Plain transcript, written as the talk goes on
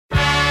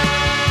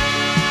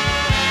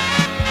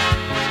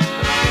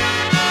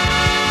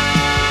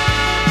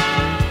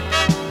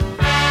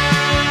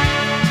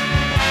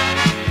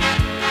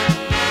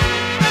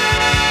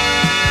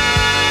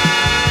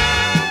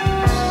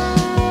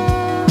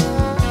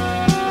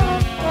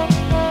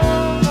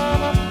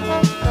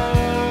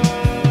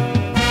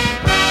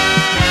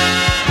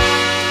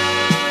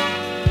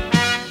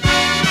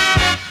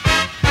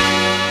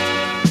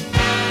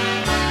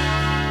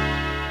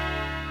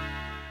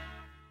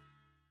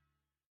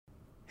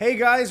Hey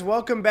guys,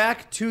 welcome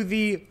back to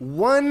the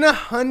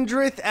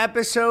 100th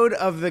episode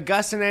of the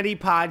Gus and Eddy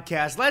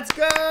podcast. Let's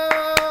go!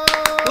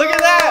 Look at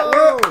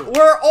that!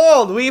 We're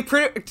old.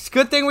 It's a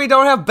good thing we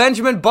don't have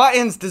Benjamin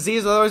Button's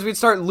disease, otherwise we'd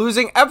start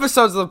losing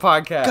episodes of the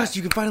podcast. Gus,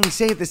 you can finally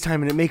say it this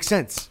time and it makes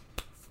sense.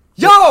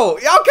 Yo!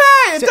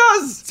 Okay, it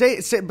does! Say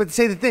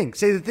the thing.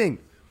 Say the thing.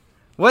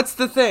 What's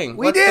the thing?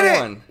 We What's did the it!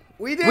 one?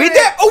 We did We it!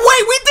 did! Oh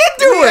wait, we did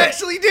do We it!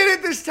 actually did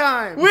it this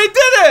time! We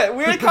did it!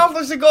 We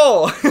accomplished a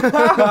goal.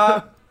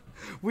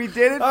 We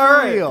did it All for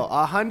right. real.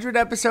 100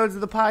 episodes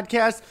of the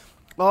podcast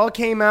all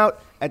came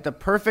out at the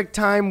perfect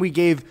time. We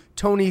gave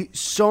Tony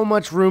so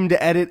much room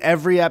to edit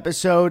every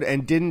episode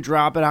and didn't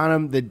drop it on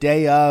him the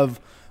day of.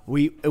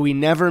 We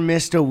never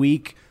missed a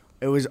week.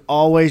 It was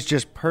always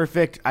just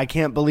perfect. I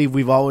can't believe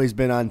we've always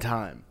been on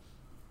time.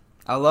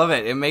 I love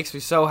it. It makes me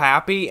so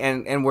happy,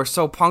 and we're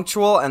so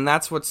punctual, and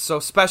that's what's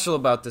so special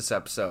about this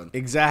episode.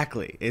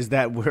 Exactly, is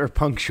that we're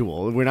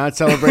punctual. We're not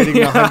celebrating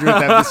the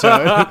 100th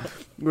episode.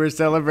 We're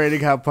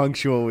celebrating how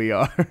punctual we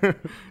are.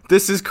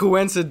 This is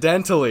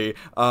coincidentally,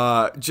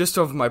 just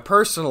of my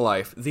personal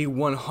life, the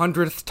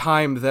 100th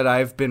time that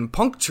I've been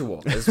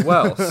punctual as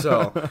well.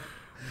 So,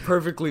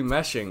 perfectly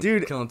meshing.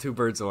 Dude, killing two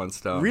birds with one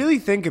stone. Really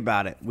think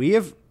about it.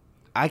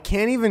 I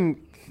can't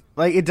even,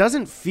 it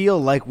doesn't feel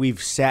like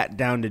we've sat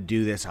down to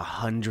do this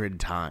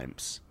 100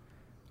 times.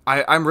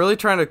 I'm really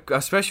trying to,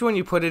 especially when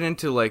you put it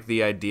into,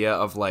 the idea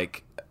of,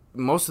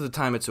 most of the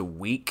time it's a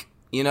week.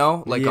 You know,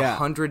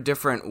 100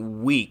 different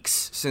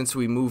weeks since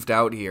we moved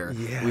out here.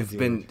 Yeah, We've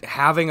been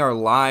having our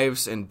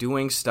lives and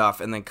doing stuff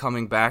and then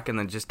coming back and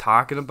then just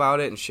talking about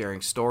it and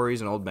sharing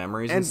stories and old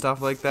memories and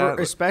stuff like that.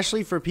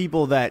 Especially for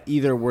people that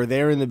either were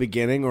there in the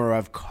beginning or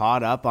have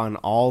caught up on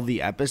all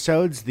the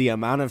episodes, the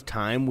amount of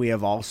time we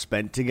have all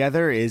spent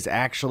together is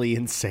actually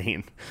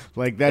insane.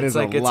 That is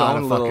a lot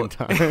of fucking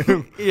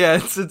time. Yeah,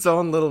 it's its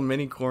own little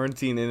mini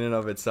quarantine in and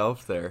of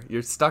itself there.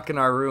 You're stuck in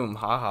our room,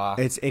 haha.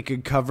 It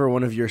could cover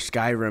one of your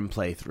Skyrim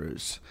playthroughs.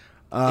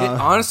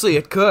 Honestly,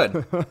 it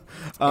could. It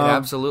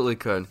absolutely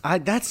could.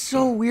 That's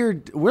so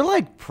weird.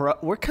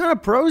 We're kind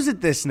of pros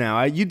at this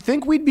now. You'd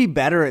think we'd be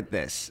better at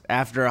this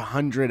after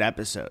 100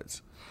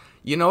 episodes.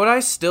 You know what I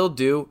still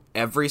do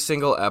every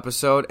single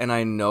episode, and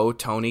I know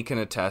Tony can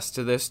attest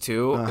to this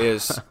too,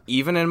 is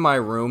even in my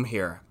room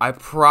here, I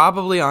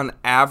probably on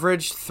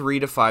average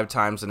 3 to 5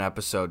 times an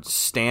episode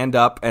stand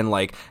up and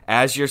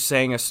as you're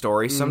saying a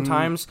story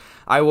sometimes,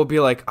 I will be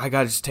I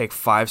gotta just take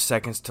 5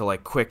 seconds to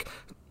quick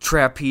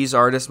trapeze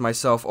artist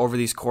myself over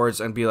these chords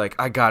and be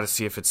I gotta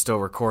see if it's still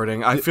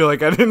recording. I feel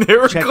like I didn't hit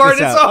record. It's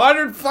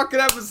 100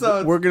 fucking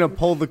episodes. We're gonna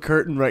pull the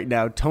curtain right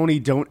now. Tony,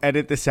 don't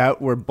edit this out.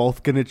 We're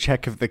both gonna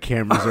check if the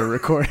cameras are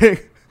recording.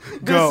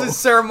 Go. This is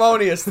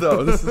ceremonious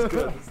though. This is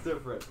good. It's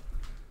different.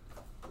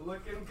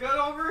 Looking good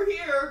over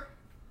here.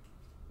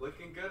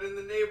 Looking good in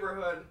the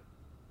neighborhood.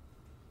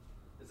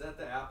 Is that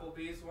the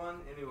Applebee's one?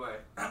 Anyway.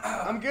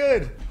 I'm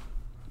good.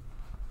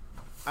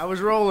 I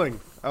was rolling.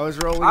 I was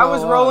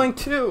rolling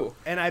too.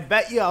 And I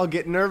bet you I'll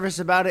get nervous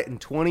about it in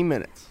 20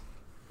 minutes.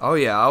 Oh,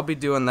 yeah, I'll be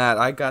doing that.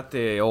 I got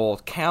the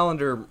old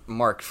calendar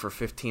marked for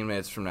 15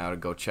 minutes from now to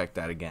go check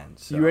that again.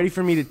 So. You ready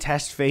for me to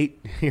test fate?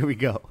 Here we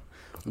go.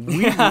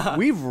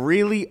 We've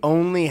really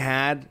only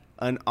had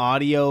an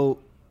audio,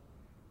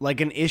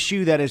 an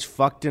issue that has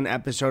fucked an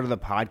episode of the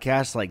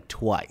podcast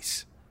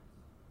twice.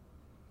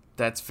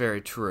 That's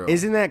very true.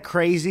 Isn't that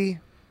crazy?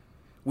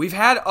 We've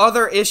had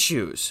other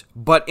issues,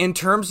 but in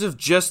terms of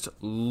just,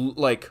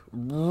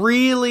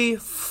 really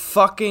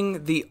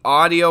fucking the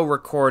audio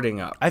recording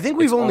up, I think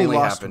we've only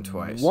lost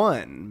twice.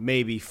 one,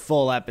 maybe,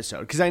 full episode.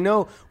 Because I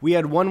know we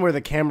had one where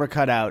the camera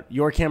cut out,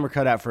 your camera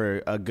cut out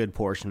for a good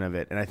portion of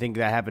it, and I think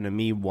that happened to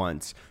me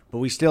once, but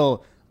we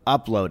still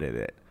uploaded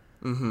it.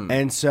 Mm-hmm.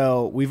 And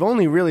so we've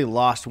only really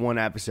lost one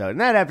episode,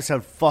 and that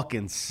episode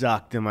fucking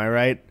sucked, am I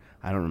right?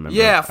 I don't remember.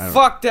 Yeah,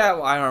 fuck that.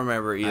 I don't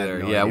remember either.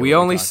 No we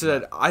only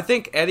said, I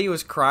think Eddy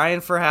was crying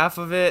for half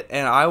of it,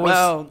 and I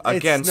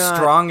was,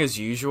 strong as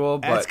usual,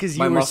 but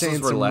my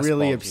muscles were less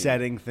really bulky.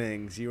 upsetting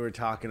things. You were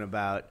talking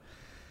about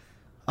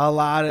a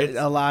lot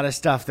of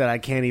stuff that I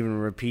can't even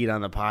repeat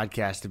on the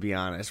podcast, to be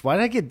honest. Why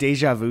did I get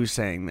deja vu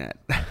saying that?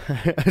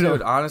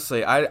 Dude,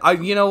 honestly, I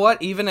you know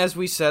what? Even as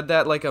we said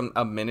that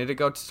a minute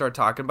ago to start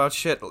talking about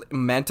shit,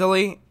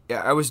 mentally,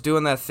 I was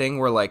doing that thing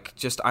where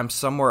I'm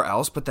somewhere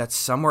else, but that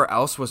somewhere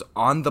else was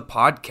on the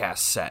podcast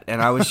set,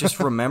 and I was just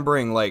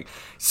remembering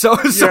so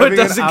it doesn't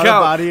count. An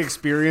out-of-body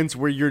experience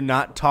where you're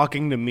not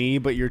talking to me,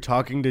 but you're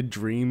talking to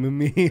Dream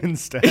me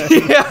instead.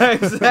 Yeah,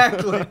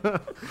 exactly.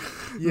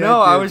 Yeah,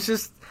 I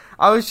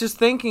was just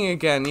thinking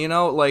again.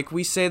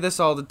 We say this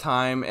all the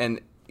time,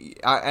 and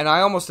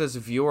I almost as a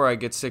viewer I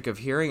get sick of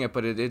hearing it,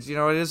 but it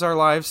is our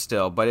lives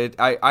still. But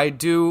I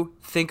do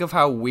think of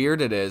how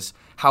weird it is,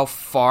 how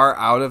far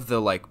out of the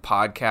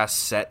podcast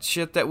set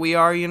shit that we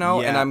are,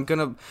 Yeah.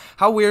 and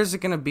how weird is it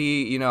gonna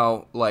be,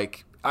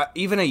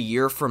 even a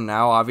year from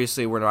now,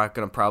 obviously we're not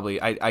going to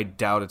probably, I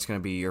doubt it's going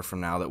to be a year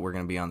from now that we're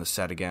going to be on the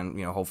set again,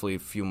 hopefully a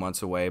few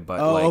months away. But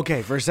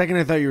okay. For a second,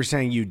 I thought you were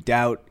saying you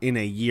doubt in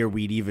a year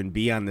we'd even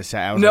be on the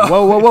set. I was like,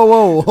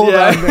 whoa, hold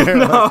on there.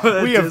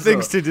 No, we have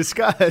things to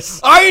discuss.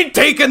 I ain't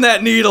taking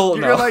that needle.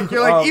 You're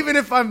like, even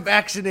if I'm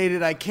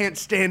vaccinated, I can't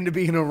stand to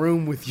be in a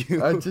room with you.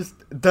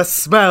 The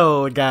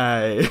smell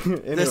guy.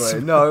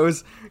 Anyway, no,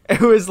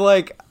 it was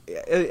like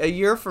a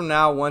year from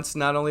now, once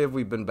not only have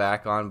we been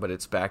back on, but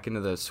it's back into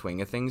the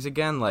swing of things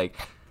again, like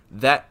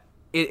that.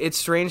 It's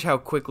strange how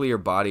quickly your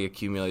body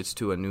accumulates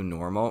to a new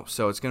normal.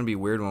 So it's going to be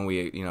weird when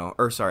we,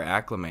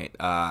 acclimate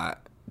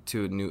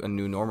to a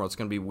new normal. It's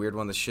going to be weird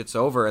when the shit's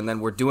over, and then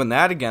we're doing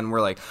that again.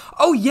 We're like,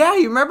 oh yeah,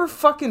 you remember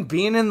fucking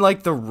being in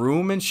like the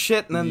room and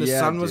shit, and then the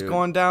sun was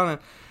going down and.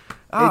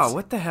 Oh,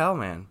 what the hell,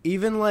 man?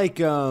 Even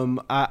like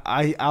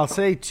I'll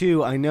say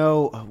too. I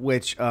know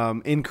which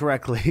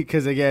incorrectly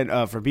because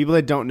again, for people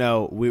that don't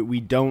know, we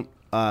don't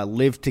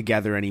live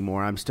together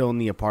anymore. I'm still in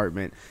the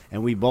apartment,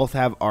 and we both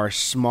have our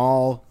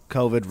small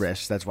COVID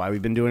risks. That's why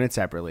we've been doing it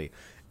separately.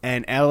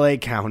 And LA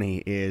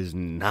County is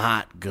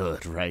not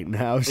good right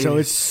now. So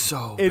it's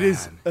so bad. It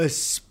is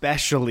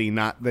especially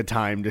not the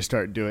time to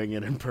start doing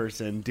it in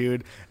person,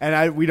 dude.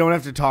 And we don't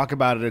have to talk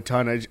about it a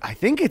ton. I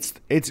think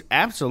it's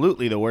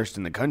absolutely the worst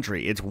in the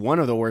country. It's one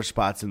of the worst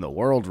spots in the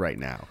world right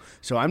now.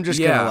 So I'm just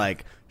going to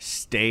like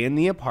stay in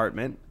the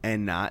apartment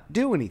and not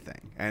do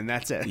anything. And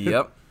that's it.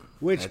 Yep.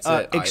 Which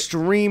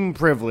extreme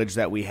privilege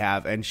that we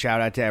have, and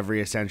shout out to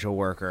every essential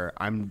worker.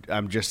 I'm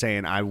just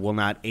saying I will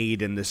not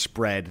aid in the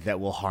spread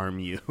that will harm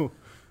you.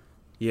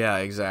 Yeah,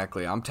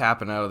 exactly. I'm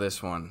tapping out of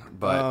this one,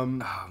 but oh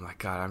my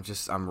god,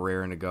 I'm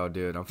raring to go,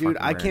 dude.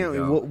 I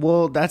can't.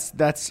 Well,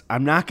 that's.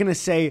 I'm not gonna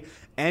say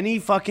any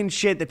fucking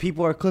shit that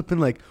people are clipping.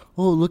 Like,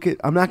 oh, look at.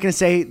 I'm not gonna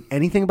say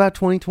anything about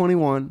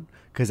 2021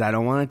 because I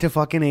don't want it to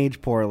fucking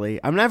age poorly.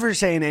 I'm never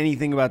saying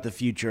anything about the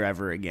future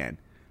ever again.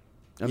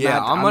 I'm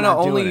gonna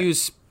only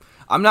use.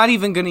 I'm not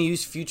even going to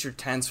use future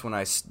tense when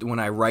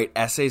I write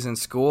essays in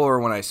school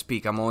or when I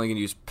speak. I'm only going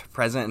to use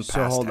present and past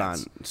tense. So hold on.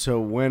 So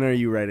when are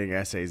you writing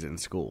essays in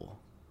school?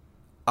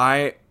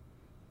 Did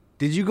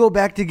you go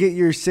back to get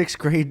your 6th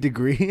grade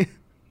degree?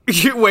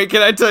 Wait,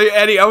 can I tell you,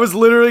 Eddie? I was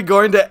literally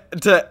going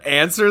to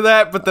answer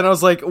that, but then I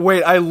was like,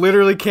 wait, I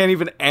literally can't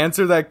even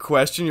answer that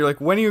question. You're like,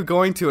 when are you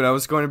going to? And I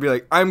was going to be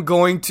like, I'm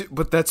going to,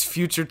 but that's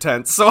future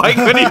tense. So I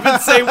couldn't even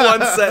say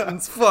one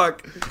sentence.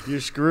 Fuck. You're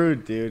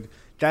screwed, dude.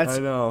 I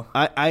know.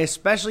 I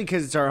especially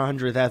because it's our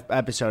 100th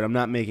episode, I'm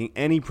not making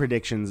any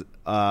predictions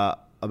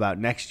about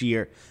next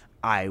year.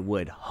 I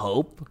would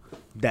hope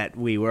that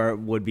we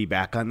would be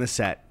back on the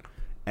set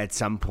at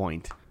some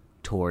point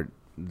toward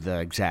the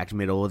exact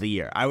middle of the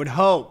year. I would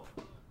hope.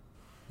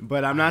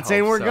 But I'm not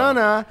saying we're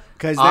gonna,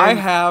 because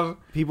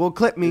people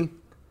clip me.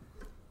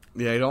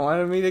 Yeah, you don't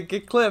want me to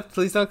get clipped.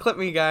 Please don't clip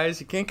me, guys.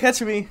 You can't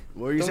catch me.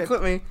 What were you saying? Don't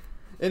clip me.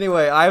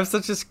 Anyway, I have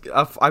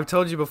I've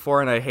told you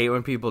before, and I hate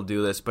when people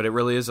do this, but it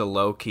really is a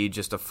low-key,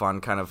 just a fun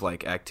kind of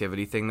like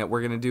activity thing that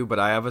we're going to do, but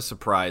I have a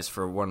surprise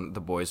for when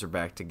the boys are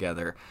back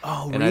together.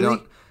 Oh, and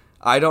really?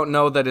 I don't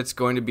know that it's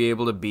going to be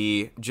able to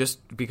be,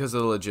 just because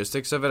of the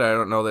logistics of it, I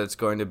don't know that it's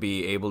going to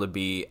be able to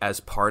be as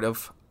part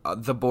of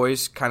the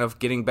boys kind of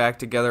getting back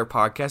together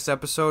podcast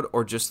episode,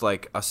 or just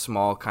like a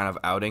small kind of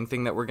outing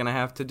thing that we're going to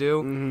have to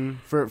do. Mm-hmm.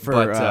 For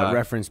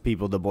reference,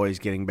 people, the boys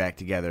getting back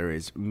together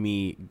is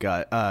me,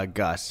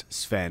 Gus,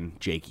 Sven,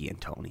 Jakey,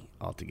 and Tony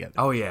all together.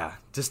 Oh, yeah.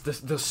 Just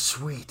the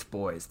sweet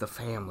boys, the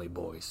family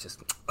boys,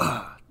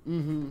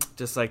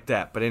 just like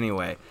that. But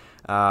anyway,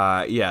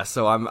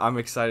 so I'm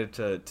excited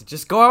to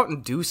just go out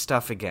and do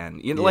stuff again.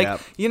 You know,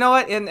 like, you know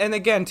what? And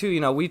again,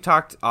 too, we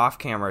talked off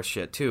camera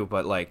shit too,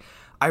 but like,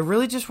 I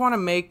really just want to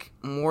make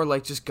more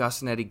like just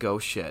Gus and Eddy go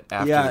shit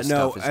after this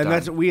stuff is done.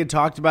 That's we had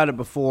talked about it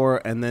before,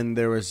 and then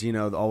there was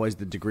always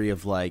the degree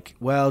of like,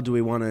 well, do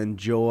we want to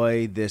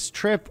enjoy this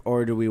trip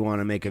or do we want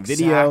to make a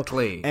video?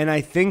 Exactly. And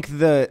I think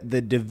the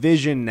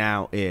division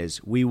now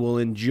is we will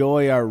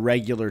enjoy our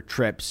regular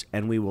trips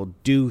and we will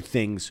do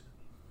things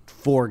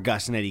for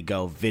Gus and Eddy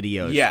Go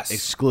videos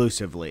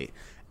exclusively.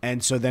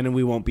 And so then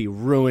we won't be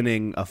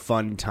ruining a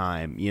fun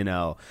time,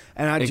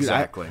 And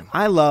exactly.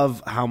 I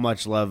love how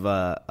much love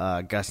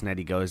Gus and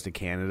Eddy Goes to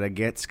Canada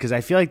gets, because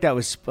I feel like that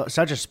was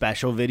such a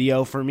special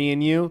video for me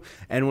and you.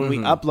 And when we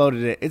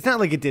uploaded it, it's not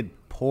like it did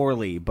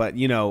poorly, but,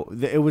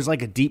 it was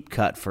like a deep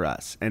cut for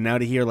us. And now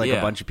to hear a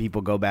bunch of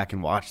people go back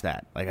and watch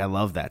that, like I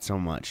love that so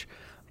much.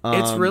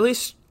 It's really...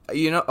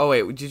 oh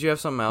wait, did you have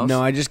something else?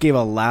 No, I just gave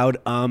a loud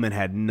and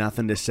had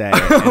nothing to say,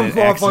 and it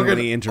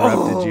accidentally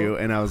interrupted you,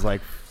 and I was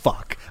like,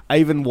 fuck. I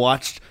even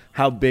watched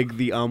how big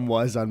the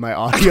was on my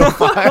audio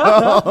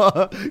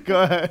file.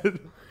 Go ahead.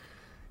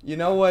 You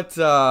know what,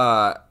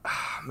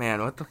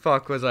 man, what the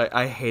fuck was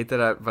I hate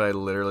that, but I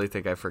literally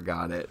think I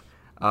forgot it.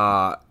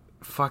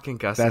 Fucking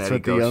Gus and Eddy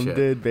Go shit. That's what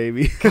the did,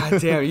 baby.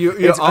 God damn, you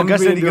Gus and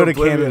Eddy Go to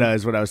Canada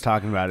is what I was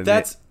talking about.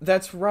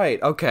 That's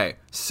right. Okay,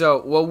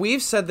 so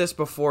we've said this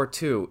before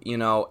too,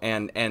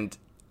 and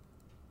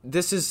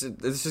this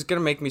is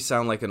gonna make me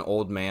sound like an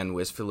old man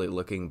wistfully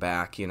looking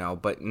back,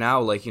 but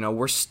now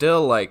we're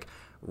still like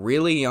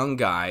really young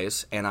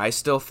guys, and I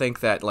still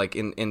think that, like,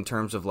 in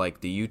terms of,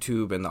 like, the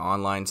YouTube and the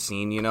online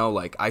scene, you know,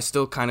 like, I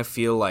still kind of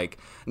feel like,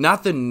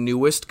 not the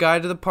newest guy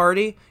to the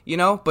party, you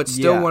know, but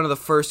still one of the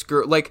first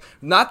group, like,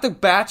 not the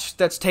batch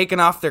that's taken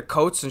off their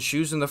coats and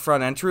shoes in the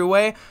front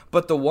entryway,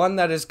 but the one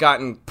that has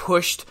gotten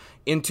pushed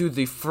into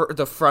the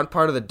front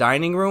part of the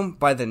dining room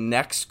by the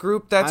next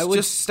group that's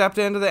just stepped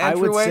into the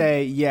entryway. I would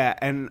say, yeah,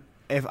 and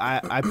if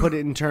I put it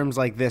in terms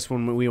like this,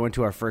 when we went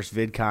to our first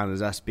VidCon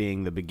as us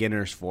being the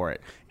beginners for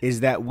it,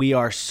 is that we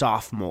are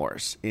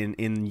sophomores in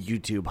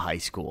YouTube high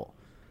school.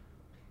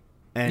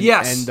 And,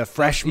 and the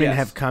freshmen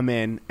have come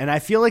in, and I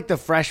feel like the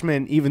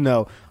freshmen, even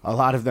though a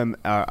lot of them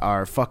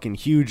are fucking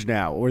huge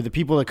now, or the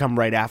people that come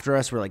right after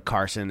us were like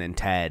Carson and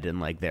Ted and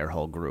like their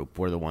whole group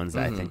were the ones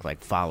that I think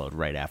like followed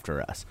right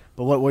after us.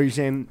 But what were you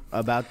saying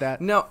about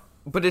that? No.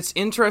 But it's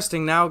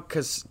interesting now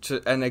because,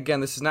 and again,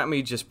 this is not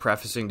me just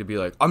prefacing to be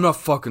like, I'm not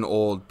fucking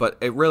old, but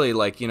it really,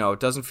 like, you know, it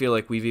doesn't feel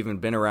like we've even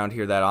been around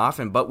here that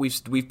often, but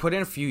we've put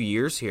in a few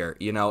years here,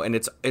 you know, and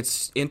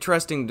it's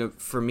interesting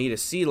for me to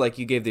see, like,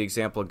 you gave the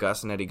example of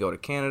Gus and Eddy go to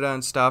Canada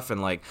and stuff,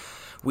 and, like,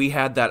 we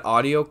had that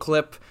audio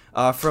clip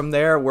from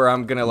there where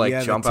I'm going to,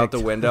 like, jump out the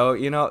window,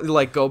 you know,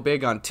 like, go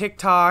big on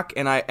TikTok,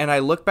 and I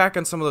look back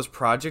on some of those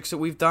projects that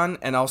we've done,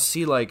 and I'll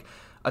see, like,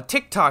 a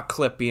TikTok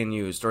clip being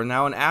used, or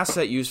now an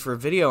asset used for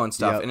video and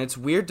stuff. And it's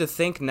weird to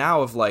think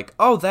now of like,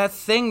 oh, that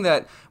thing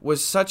that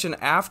was such an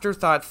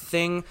afterthought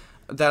thing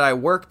that I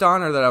worked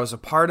on or that I was a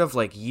part of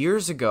like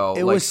years ago,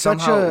 it like was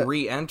somehow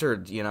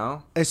re-entered, you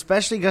know?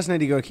 Especially Gus and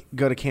Eddy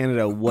go to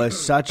Canada was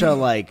such a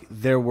like,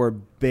 there were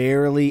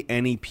barely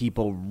any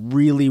people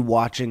really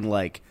watching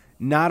like,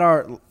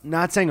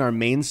 not saying our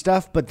main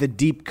stuff, but the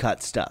deep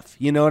cut stuff.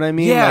 You know what I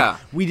mean? Yeah. Like,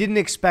 we didn't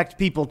expect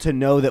people to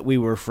know that we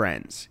were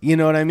friends. You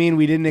know what I mean?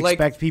 We didn't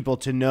expect people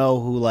to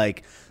know who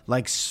like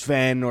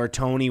Sven or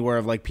Tony were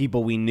of like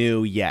people we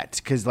knew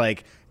yet. Because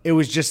like it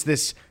was just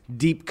this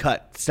deep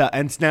cut stuff.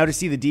 And now to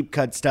see the deep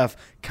cut stuff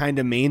kind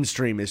of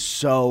mainstream is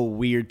so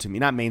weird to me.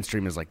 Not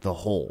mainstream as like the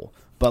whole,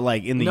 but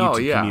like in the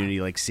YouTube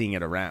community, like seeing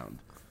it around.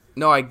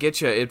 No, I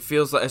get you. It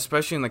feels like,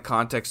 especially in the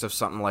context of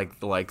something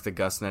like the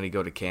Gus and Eddy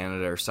go to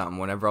Canada or something,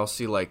 whenever I'll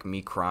see like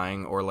me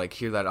crying or like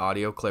hear that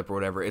audio clip or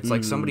whatever, it's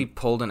like somebody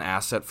pulled an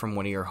asset from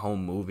one of your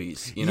home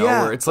movies, you know,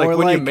 where it's like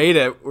when you made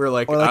it, we're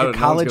like, or like a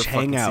college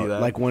hangout,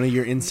 like one of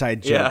your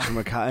inside jokes from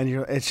a college.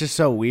 It's just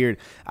so weird.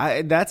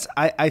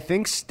 I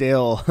think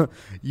still,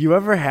 you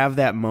ever have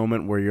that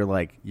moment where you're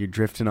like, you're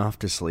drifting off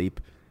to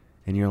sleep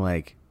and you're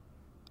like,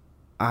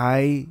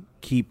 I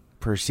keep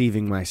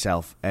perceiving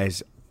myself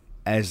as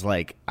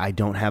like I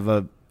don't have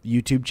a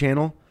YouTube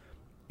channel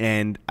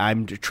and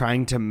I'm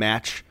trying to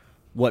match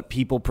what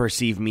people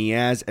perceive me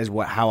as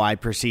how I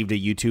perceived a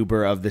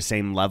YouTuber of the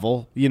same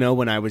level, you know,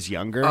 when I was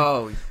younger.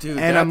 Oh, dude.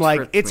 And I'm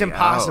like, it's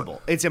impossible.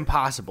 Out. It's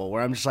impossible.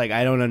 Where I'm just like,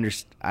 I don't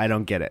understand. I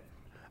don't get it.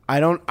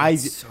 It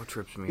so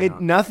trips me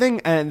out.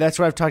 Nothing, and that's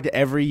why I've talked to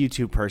every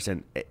YouTube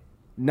person.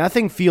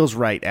 Nothing feels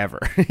right ever.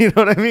 You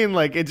know what I mean?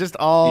 Like it just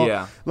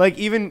all, like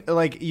even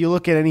like you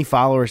look at any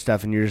follower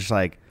stuff and you're just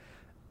like,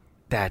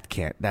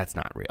 that's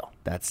not real.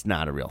 That's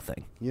not a real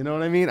thing. You know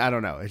what I mean? I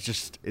don't know.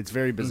 It's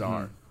very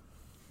bizarre.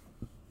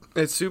 Mm-hmm.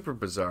 It's super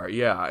bizarre.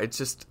 Yeah. It's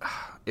just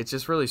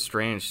really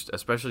strange,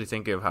 especially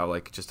thinking of how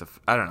like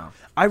I don't know.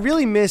 I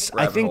really miss,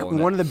 I think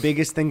one of the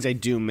biggest things I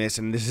do miss,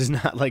 and this is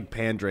not like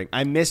pandering,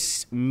 I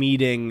miss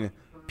meeting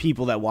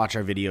people that watch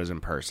our videos in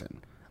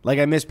person. Like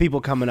I miss people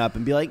coming up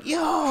and be like,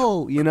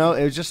 yo, you know,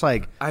 it was just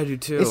like, I do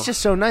too. It's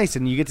just so nice.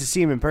 And you get to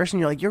see them in person.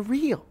 You're like, you're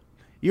real.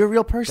 You're a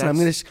real person. I'm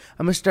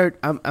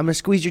gonna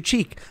squeeze your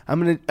cheek. I'm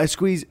gonna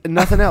squeeze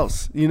nothing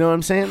else. You know what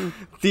I'm saying?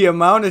 The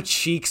amount of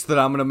cheeks that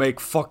I'm gonna make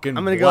fucking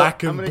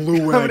black and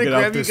blue when I get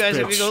out this bitch. I'm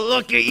gonna grab you guys and go,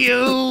 look at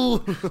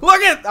you.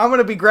 I'm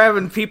gonna be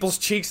grabbing people's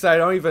cheeks that I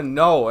don't even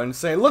know and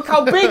saying, look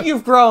how big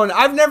you've grown.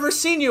 I've never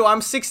seen you.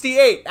 I'm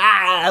 68.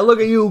 Look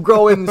at you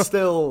growing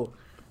still.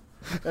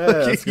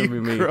 That's gonna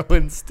be me.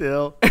 Growing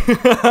still.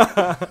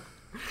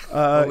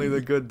 Only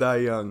the good die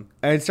young.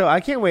 And so I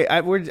can't wait.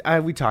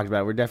 We talked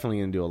about it. We're definitely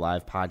going to do a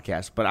live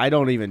podcast, but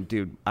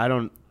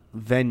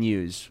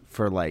venues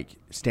for like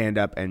stand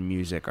up and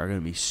music are going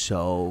to be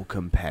so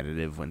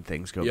competitive when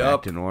things go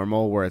back to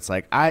normal, where it's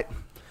like,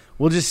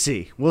 we'll just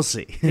see. We'll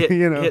see.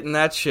 You know, hitting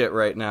that shit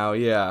right now.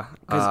 Yeah.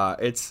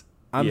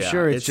 I'm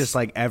sure it's just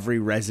like every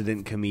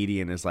resident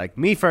comedian is like,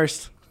 me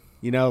first,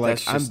 you know,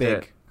 like I'm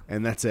big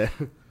and that's it.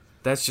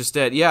 That's just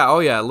it. Yeah. Oh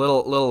yeah.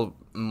 Little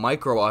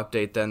micro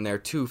update then there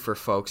too for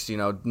folks. You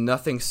know,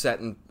 nothing set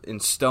in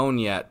stone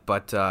yet,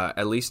 but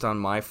at least on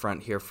my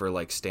front here for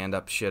like stand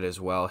up shit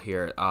as well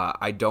here.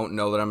 I don't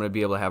know that I'm going to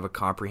be able to have a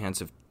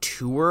comprehensive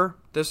tour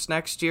this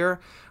next year.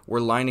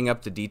 We're lining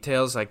up the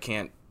details. I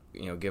can't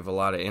give a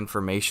lot of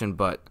information,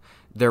 but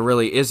there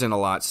really isn't a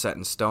lot set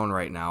in stone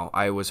right now.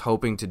 I was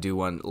hoping to do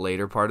one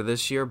later part of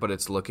this year, but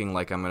it's looking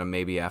like I'm going to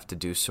maybe have to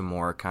do some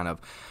more kind of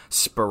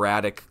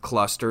sporadic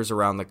clusters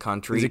around the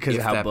country. Is it because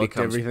of how booked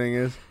everything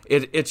is?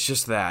 It's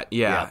just that,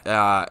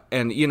 yeah.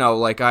 And, you know,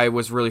 like, I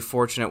was really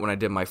fortunate when I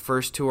did my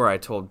first tour. I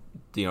told,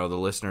 you know, the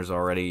listeners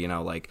already, you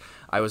know, like,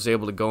 I was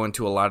able to go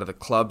into a lot of the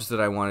clubs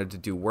that I wanted to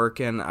do work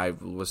in. I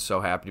was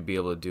so happy to be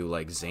able to do,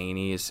 like,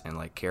 Zanies and,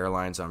 like,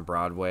 Caroline's on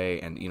Broadway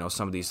and, you know,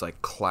 some of these,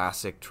 like,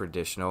 classic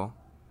traditional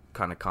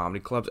kind of comedy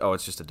clubs. Oh,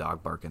 it's just a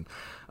dog barking.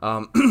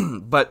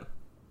 But,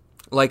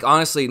 like,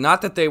 honestly,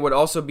 not that they would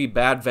also be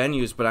bad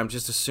venues, but I'm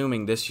just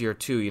assuming this year,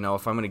 too, you know,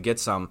 if I'm going to get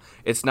some,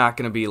 it's not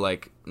going to be,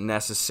 like,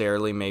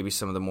 necessarily maybe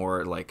some of the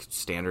more, like,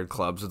 standard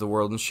clubs of the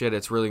world and shit.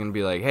 It's really going to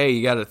be like, hey,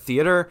 you got a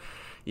theater?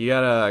 You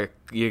got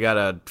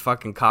a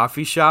fucking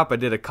coffee shop? I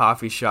did a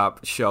coffee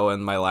shop show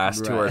in my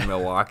last tour in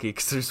Milwaukee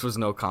because there was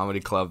no comedy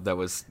club that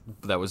was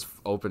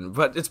open.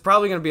 But it's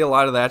probably going to be a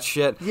lot of that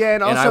shit. Yeah,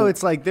 and also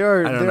it's like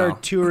there are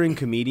touring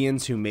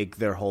comedians who make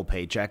their whole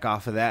paycheck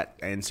off of that,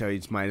 and so you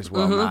might as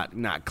well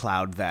not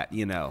cloud that,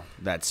 you know,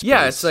 that space.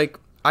 Yeah, it's like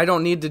I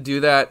don't need to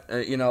do that.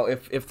 You know,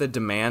 if the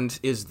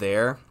demand is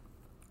there.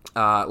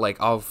 Like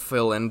I'll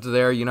fill into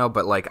there, you know,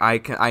 but like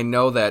I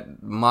know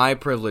that my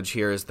privilege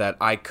here is that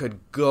I could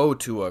go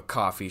to a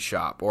coffee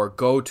shop or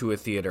go to a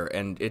theater,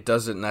 and it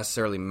doesn't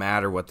necessarily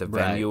matter what the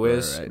venue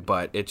is,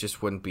 but it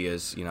just wouldn't be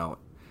as, you know.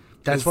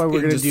 That's why we're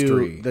going to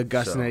do the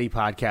Gus and Eddy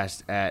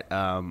podcast at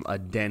a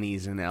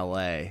Denny's in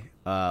L.A.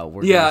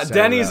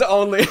 Denny's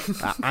only.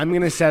 I'm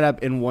going to set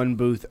up in one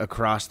booth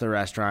across the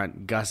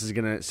restaurant. Gus is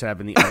going to set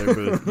up in the other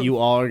booth. You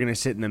all are going to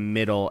sit in the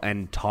middle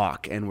and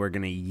talk, and we're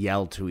going to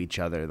yell to each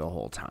other the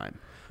whole time.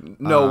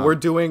 No, we're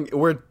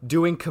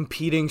doing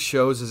competing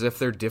shows as if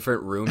they're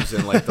different rooms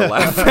in like the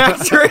Laugh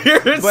Factory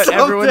or but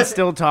everyone's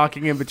still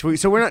talking in between.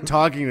 So we're not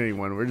talking to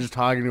anyone. We're just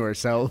talking to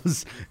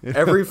ourselves.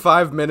 Every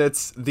 5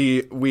 minutes,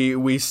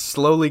 we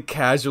slowly,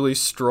 casually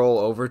stroll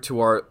over to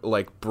our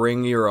like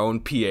bring your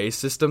own PA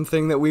system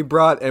thing that we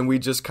brought, and we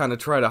just kind of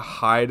try to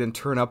hide and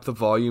turn up the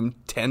volume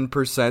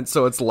 10%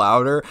 so it's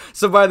louder.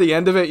 So by the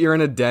end of it, you're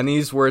in a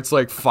Denny's where it's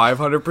like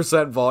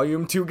 500%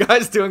 volume. Two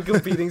guys doing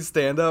competing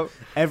stand up.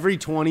 Every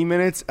 20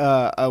 minutes.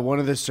 One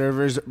of the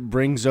servers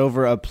brings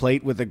over a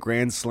plate with a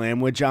Grand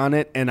Slamwich on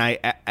it, and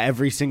I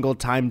every single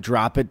time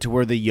drop it to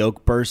where the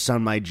yolk bursts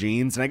on my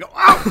jeans, and I go,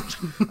 ouch!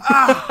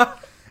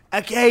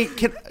 Okay,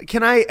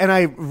 can I? And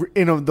I,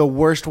 in the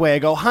worst way, I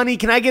go, honey,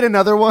 can I get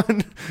another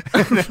one?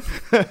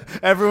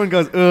 Everyone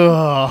goes,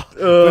 ugh.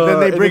 But then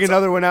they bring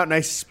another one out, and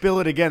I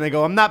spill it again. I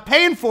go, I'm not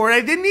paying for it.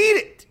 I didn't eat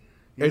it.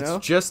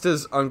 It's just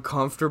as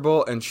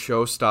uncomfortable and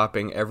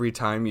show-stopping every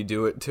time you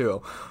do it,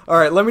 too. All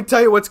right, let me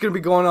tell you what's going to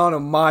be going on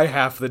in my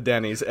half of the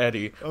Denny's,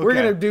 Eddie. Okay. We're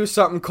going to do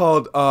something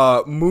called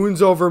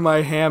Moons Over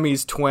My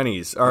Hammy's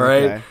 20s, all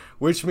right? Okay.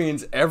 Which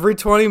means every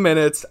 20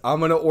 minutes, I'm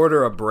going to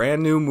order a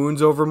brand new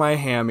Moons Over My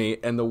Hammy,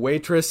 and the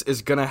waitress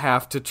is going to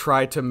have to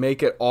try to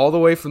make it all the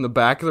way from the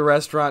back of the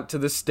restaurant to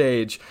the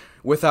stage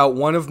without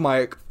one of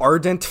my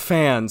ardent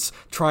fans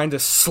trying to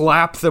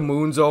slap the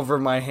Moons Over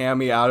My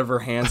Hammy out of her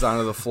hands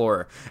onto the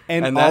floor.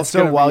 and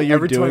also, while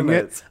you're doing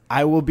it,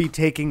 I will be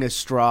taking a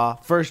straw.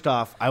 First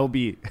off, I'll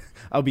be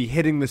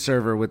hitting the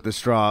server with the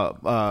straw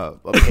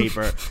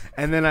paper,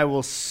 and then I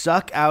will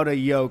suck out a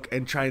yolk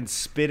and try and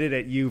spit it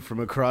at you from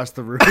across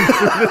the room.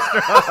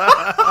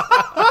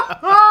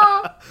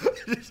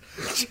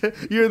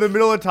 You're in the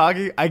middle of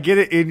talking. I get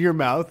it in your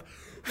mouth.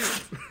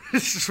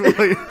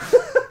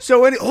 So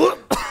when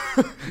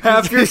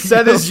half your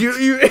set is you're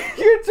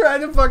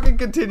trying to fucking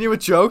continue with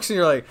jokes, and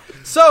you're like,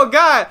 so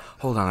guy,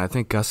 hold on, I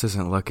think Gus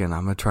isn't looking.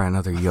 I'm gonna try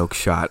another yolk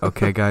shot.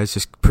 Okay, guys,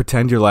 just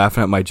pretend you're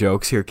laughing at my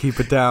jokes. Here, keep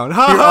it down. Here,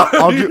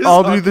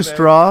 I'll do the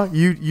straw.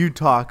 You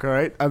talk. All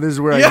right. This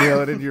is where I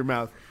nail it into your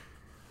mouth.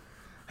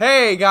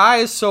 Hey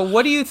guys, so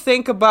what do you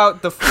think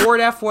about the Ford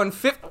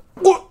F-150?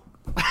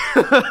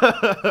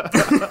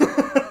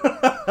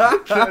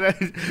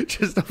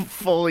 Just a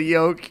full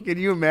yolk. Can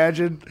you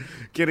imagine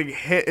getting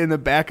hit in the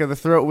back of the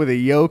throat with a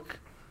yolk?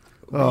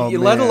 Oh,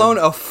 let alone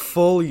a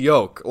full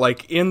yolk,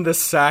 like in the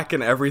sack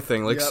and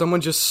everything. Like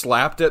someone just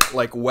slapped it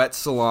like wet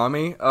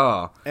salami.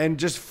 Oh. And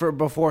just for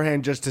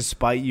beforehand, just to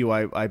spite you,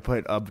 I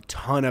put a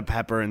ton of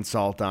pepper and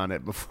salt on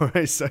it before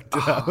I sucked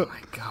it out.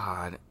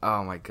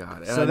 Oh my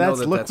god. And so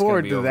look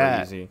forward to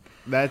that. Easy.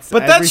 That's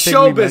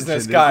show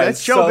business, guys.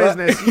 That's show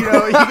business. You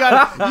know, you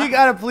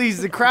gotta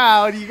please the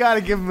crowd. You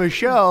gotta give them a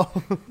show.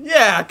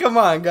 Yeah, come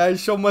on,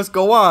 guys. Show must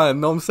go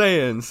on. Know what I'm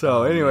saying?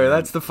 So anyway,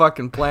 that's the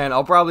fucking plan.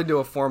 I'll probably do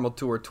a formal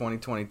tour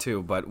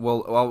 2022, but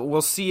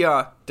we'll see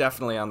ya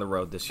definitely on the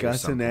road this year.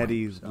 Gus and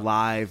Eddy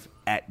live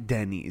at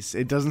Denny's.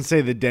 It doesn't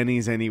say the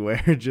Denny's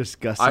anywhere. Just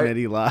Gus and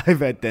Eddy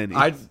live at Denny's.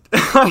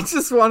 I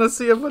just want to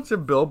see a bunch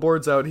of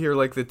billboards out here,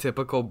 like the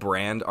typical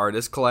brand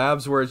artist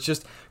collabs, where it's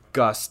just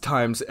Gus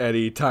times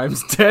Eddy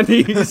times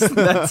Denny's.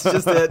 That's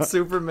just that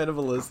super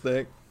minimalist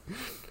thing.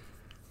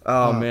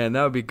 Oh man,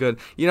 that would be good.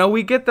 You know,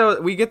 we get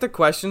the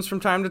questions from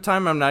time to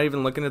time. I'm not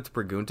even looking at the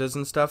preguntas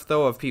and stuff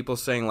though, of people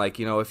saying like,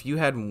 you know, if you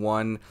had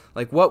one,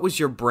 like, what was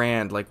your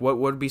brand? Like, what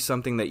would be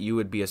something that you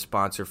would be a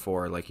sponsor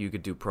for? Like, you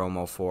could do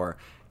promo for.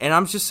 And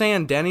I'm just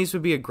saying, Denny's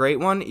would be a great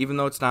one, even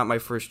though it's not my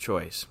first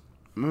choice.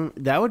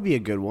 That would be a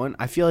good one.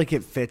 I feel like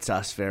it fits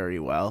us very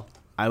well.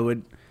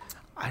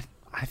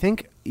 I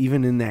think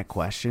even in that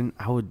question,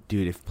 I would,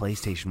 dude, if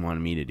PlayStation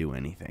wanted me to do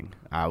anything,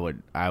 I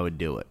would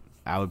do it.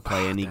 I would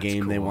play any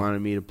game they wanted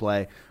me to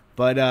play.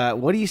 But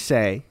what do you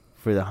say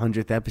for the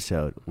 100th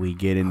episode? We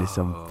get into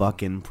some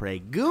fucking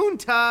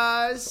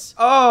preguntas.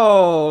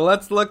 Oh,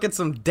 let's look at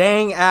some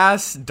darn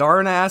ass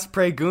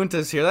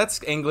preguntas here.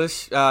 That's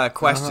English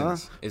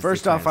questions.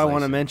 First off, I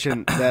want to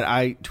mention that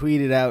I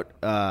tweeted out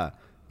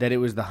that it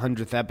was the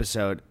 100th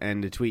episode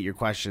and to tweet your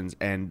questions.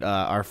 And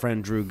our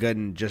friend Drew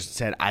Gooden just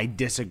said, I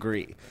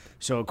disagree.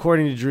 So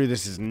according to Drew,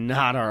 this is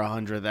not our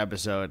 100th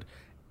episode.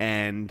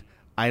 And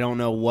I don't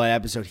know what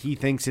episode he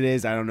thinks it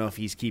is. I don't know if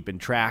he's keeping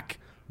track.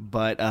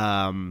 But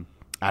I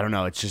don't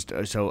know. It's just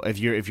so if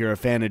you're a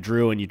fan of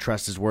Drew and you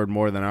trust his word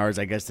more than ours,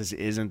 I guess this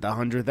isn't the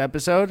 100th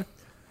episode.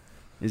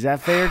 Is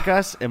that fair,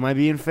 Gus? Am I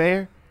being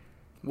fair?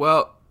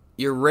 Well,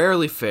 you're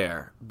rarely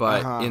fair,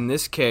 but in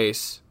this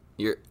case,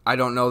 I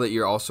don't know that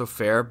you're also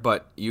fair,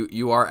 but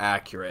you are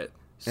accurate.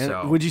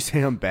 So. And would you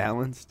say I'm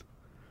balanced?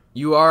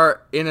 You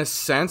are, in a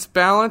sense,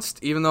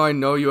 balanced, even though I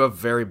know you have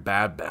very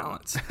bad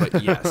balance.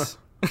 But yes.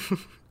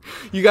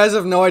 You guys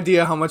have no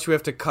idea how much we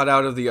have to cut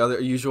out of the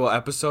other usual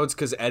episodes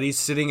because Eddie's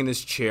sitting in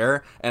his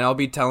chair and I'll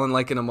be telling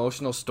like an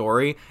emotional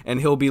story and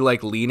he'll be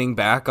like leaning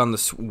back on the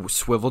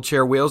swivel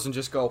chair wheels and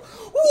just go,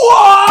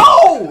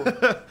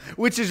 whoa!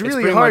 Which is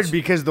really hard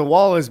because the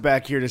wall is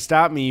back here to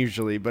stop me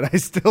usually, but I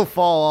still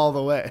fall all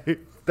the way.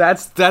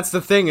 That's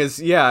the thing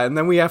is, yeah, and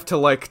then we have to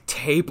like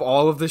tape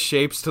all of the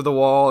shapes to the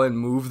wall and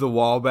move the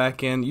wall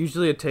back in.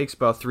 Usually it takes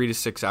about 3 to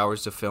 6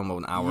 hours to film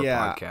an hour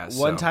podcast.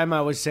 One time I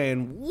was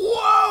saying,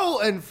 whoa,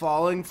 and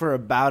falling for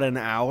about an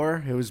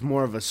hour. It was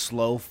more of a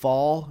slow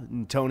fall,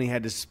 and Tony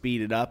had to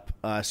speed it up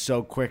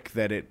so quick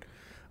that it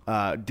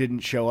didn't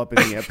show up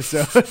in the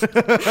episode.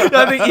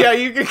 I think, yeah,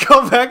 you can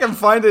go back and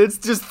find it. It's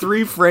just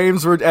 3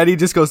 frames where Eddie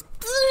just goes,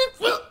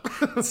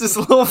 it's this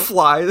little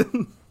fly.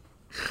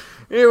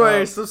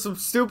 Anyway, so some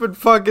stupid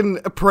fucking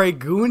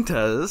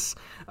preguntas.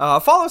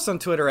 Follow us on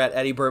Twitter at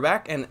Eddy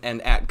Burback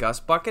and at Gus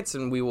Buckets,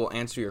 and we will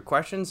answer your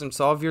questions and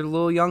solve your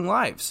little young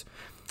lives.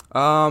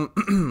 All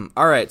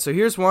right, so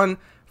here's one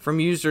from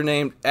user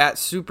named at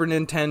Super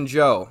Nintendo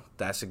Joe.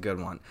 That's a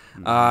good one.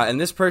 And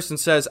this person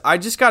says, I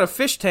just got a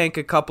fish tank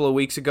a couple of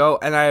weeks ago,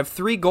 and I have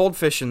 3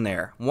 goldfish in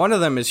there. One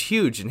of them is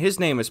huge, and his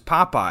name is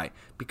Popeye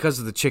because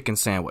of the chicken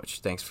sandwich.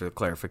 Thanks for the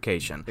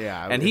clarification.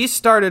 Yeah, and he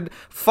started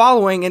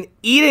following and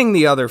eating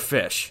the other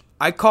fish.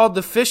 I called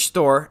the fish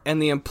store, and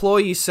the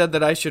employee said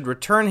that I should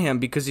return him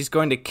because he's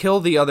going to kill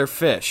the other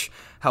fish.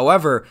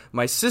 However,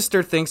 my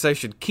sister thinks I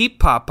should keep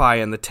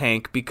Popeye in the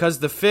tank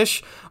because the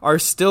fish are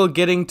still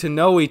getting to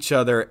know each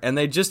other, and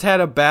they just had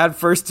a bad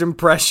first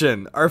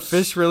impression. Are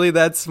fish really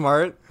that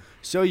smart?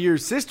 So your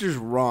sister's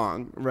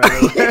wrong,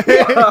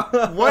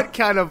 right? What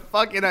kind of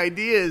fucking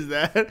idea is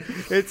that?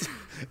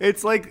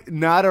 It's like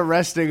not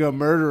arresting a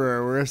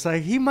murderer where it's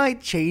like he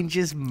might change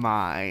his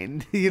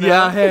mind. You know?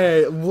 Yeah,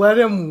 hey, let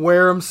him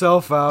wear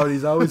himself out.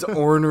 He's always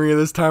ornery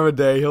this time of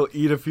day. He'll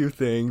eat a few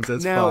things.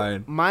 That's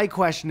fine. My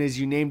question is,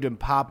 you named him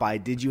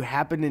Popeye. Did you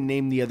happen to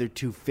name the other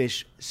 2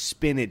 fish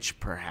Spinach,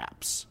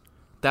 perhaps?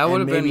 That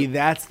would have been. Maybe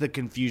that's the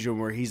confusion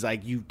where he's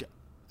like,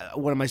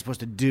 what am I supposed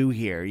to do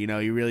here? You know,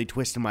 you're really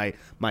twisting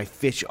my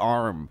fish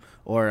arm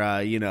or,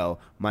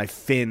 my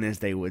fin, as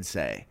they would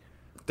say.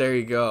 There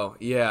you go.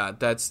 Yeah,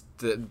 that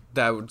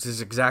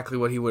is exactly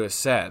what he would have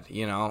said,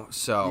 you know?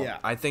 So yeah.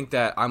 I think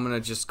that I'm going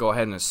to just go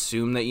ahead and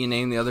assume that you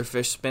named the other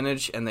fish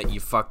Spinach and that you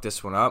fucked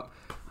this one up.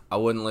 I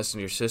wouldn't listen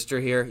to your sister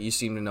here. You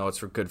seem to know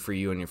it's good for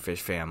you and your fish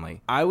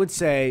family. I would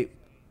say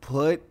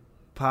put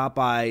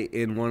Popeye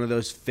in one of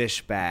those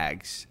fish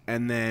bags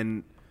and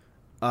then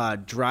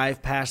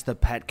drive past the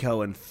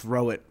Petco and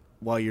throw it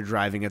while you're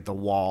driving at the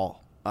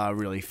wall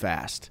really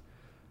fast.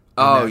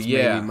 And that's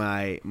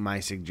maybe my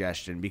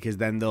suggestion, because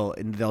then they'll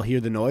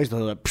hear the noise,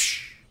 they'll go,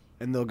 psh,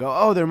 and they'll go,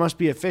 oh, there must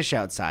be a fish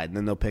outside, and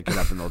then they'll pick it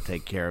up and they'll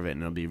take care of it,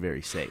 and it'll be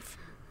very safe.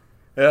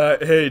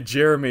 Hey,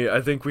 Jeremy,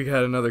 I think we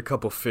had another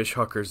couple fish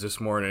hookers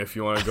this morning. If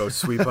you want to go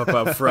sweep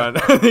up front,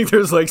 I think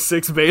there's like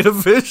 6 beta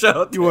fish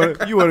out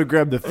there. You want to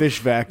grab the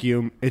fish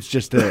vacuum? It's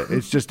just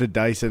a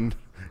Dyson.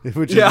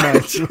 Which is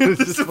nice.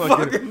 It's just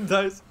fucking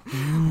Dyson.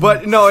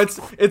 But no,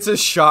 it's a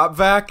shop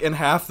vac, and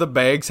half the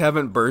bags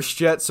haven't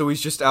burst yet, so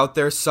he's just out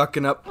there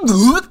sucking up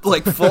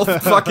like full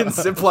fucking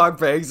Ziploc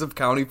bags of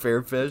county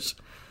fair fish.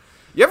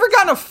 You ever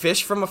gotten a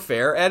fish from a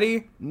fair,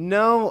 Eddie?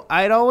 No,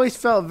 I'd always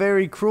felt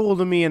very cruel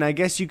to me, and I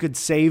guess you could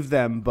save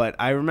them, but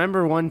I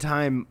remember one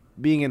time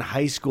being in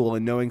high school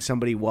and knowing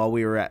somebody while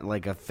we were at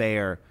like a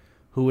fair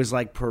who was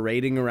like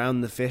parading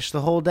around the fish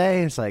the whole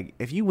day. It's like,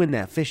 if you win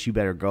that fish, you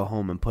better go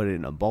home and put it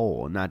in a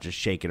bowl and not just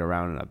shake it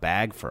around in a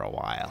bag for a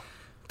while.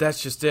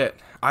 That's just it.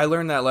 I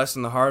learned that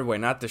lesson the hard way,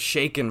 not the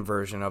shaken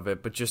version of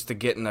it, but just the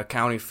getting a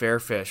county fair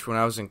fish. When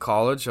I was in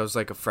college, I was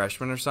like a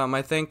freshman or something,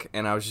 I think,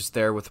 and I was just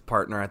there with a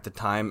partner at the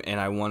time, and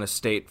I won a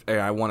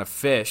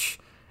fish,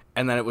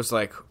 and then it was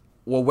like,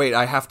 well, wait,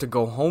 I have to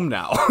go home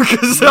now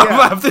because I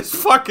have this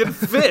fucking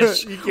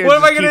fish. What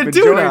am I going to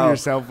do now?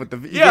 Yourself with you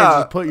can't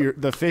just put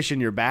the fish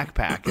in your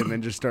backpack and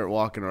then just start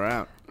walking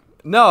around.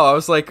 No, I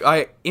was like,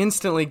 I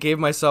instantly gave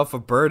myself a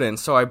burden,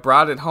 so I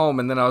brought it home,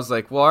 and then I was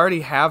like, well, I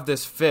already have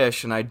this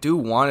fish, and I do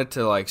want it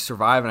to, like,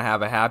 survive and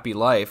have a happy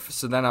life.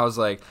 So then I was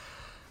like,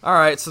 all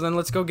right, so then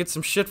let's go get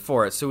some shit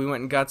for it. So we went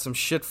and got some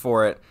shit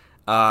for it,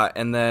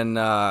 and then,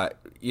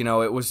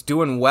 it was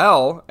doing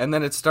well, and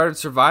then it started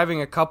surviving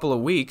a couple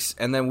of weeks,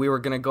 and then we were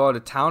going to go out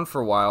of town for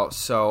a while,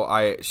 so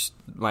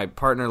my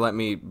partner let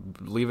me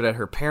leave it at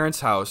her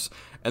parents' house.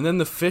 And then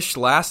the fish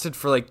lasted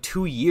for like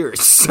 2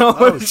 years, so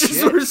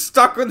we're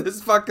stuck with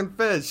this fucking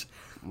fish.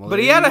 Well, but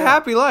he had a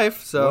happy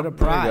life, so what a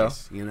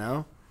prize, you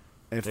know.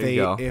 If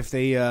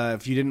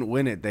you didn't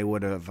win it, they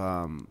would have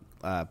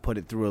put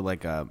it through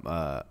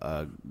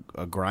a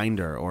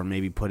grinder, or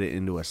maybe put it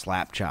into a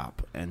slap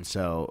chop, and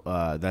so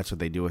that's what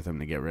they do with them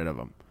to get rid of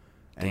them.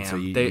 And so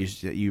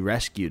you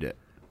rescued it.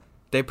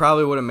 They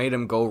probably would have made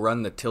him go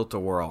run the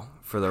tilt-a-whirl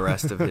for the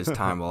rest of his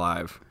time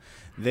alive.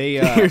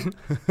 They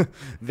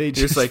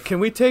just like, can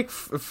we take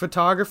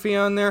photography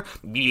on there?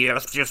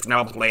 Yes, just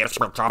no place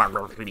for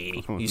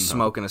photography. He's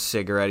smoking a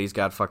cigarette. He's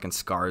got fucking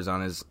scars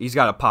on he's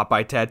got a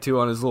Popeye tattoo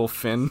on his little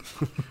fin.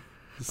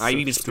 I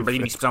need to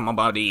baby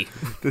somebody.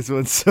 This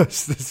one's so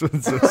stupid.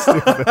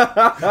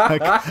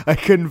 I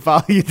couldn't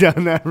follow you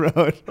down that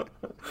road.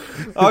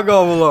 I'll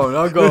go alone.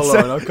 I'll come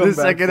back. The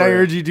second I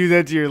heard you do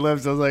that to your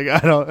lips, I was like,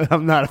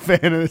 I'm not a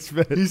fan of this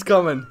fish. He's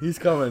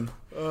coming.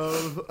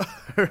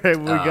 All right,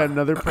 we got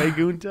another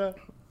pregunta.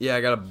 Yeah,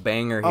 I got a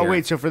banger here. Oh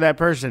wait, so for that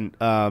person,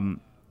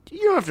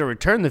 you don't have to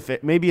return the fish.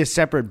 Maybe a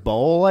separate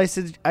bowl.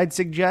 I'd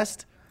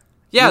suggest.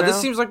 Yeah,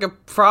 this seems like a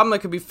problem that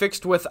could be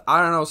fixed with,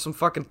 I don't know, some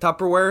fucking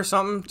Tupperware or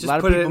something. Just a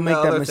lot put of people it in make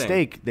the that other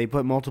mistake. thing. They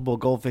put multiple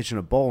goldfish in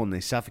a bowl and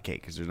they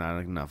suffocate because there's not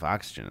enough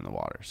oxygen in the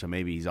water. So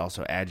maybe he's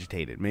also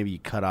agitated. Maybe you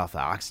cut off the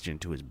oxygen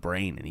to his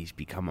brain and he's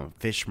become a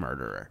fish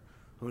murderer.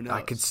 Who knows?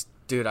 I could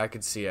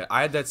see it.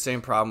 I had that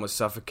same problem with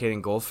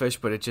suffocating goldfish,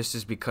 but it just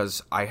is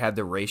because I had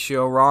the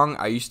ratio wrong.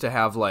 I used to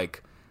have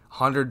like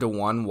 100 to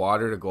 1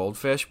 water to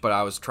goldfish, but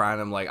I was trying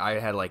them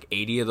I had like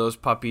 80 of those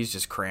puppies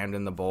just crammed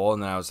in the bowl,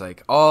 and then I was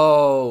like,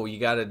 oh,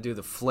 you got to do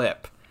the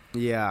flip.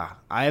 Yeah,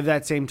 I have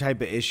that same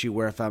type of issue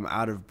where if I'm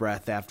out of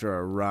breath after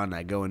a run,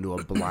 I go into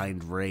a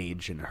blind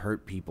rage and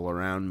hurt people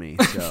around me.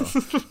 So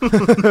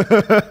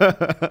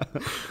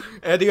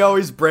Eddie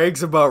always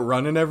brags about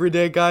running every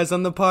day, guys,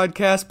 on the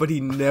podcast, but he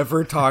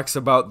never talks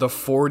about the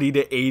 40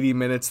 to 80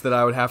 minutes that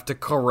I would have to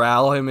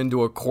corral him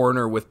into a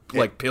corner with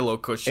like pillow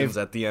cushions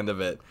at the end of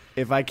it.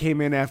 If I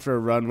came in after a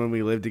run when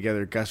we lived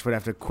together, Gus would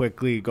have to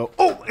quickly go,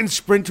 and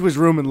sprint to his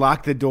room and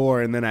lock the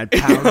door, and then I'd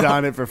pound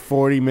on it for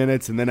 40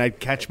 minutes, and then I'd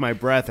catch my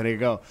breath, and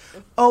I'd go,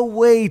 oh,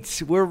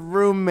 wait, we're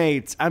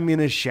roommates. I'm in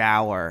a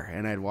shower,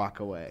 and I'd walk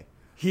away.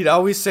 He'd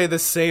always say the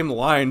same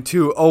line,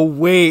 too. Oh,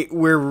 wait,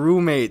 we're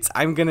roommates.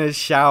 I'm going to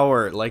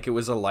shower. Like it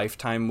was a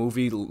Lifetime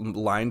movie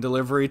line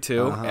delivery,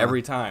 too,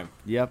 every time.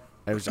 Yep.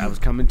 I was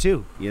coming,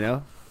 too, you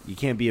know? You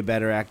can't be a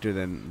better actor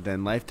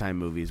than Lifetime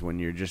movies when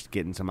you're just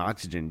getting some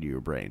oxygen to your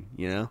brain,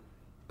 you know?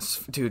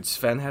 Dude,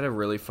 Sven had a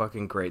really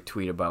fucking great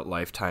tweet about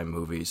Lifetime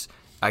movies.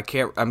 I'm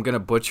going to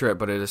butcher it,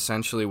 but it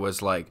essentially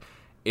was like,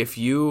 if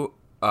you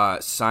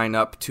sign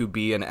up to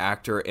be an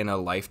actor in a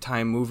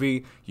Lifetime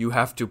movie, you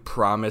have to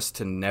promise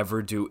to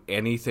never do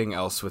anything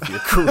else with your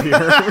career.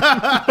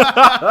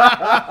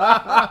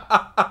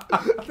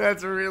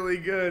 That's really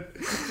good.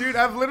 Dude,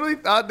 I've literally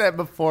thought that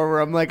before where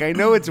I'm like, I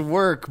know it's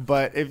work,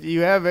 but if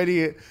you have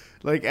any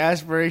like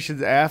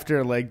aspirations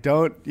after, like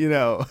don't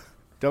go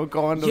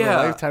on to the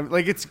Lifetime.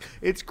 Like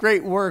it's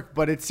great work,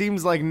 but it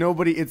seems like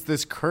it's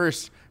this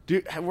curse.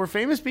 Dude, were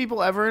famous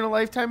people ever in a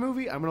Lifetime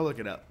movie? I'm going to look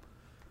it up.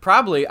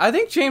 Probably. I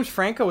think James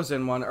Franco was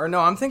in one. Or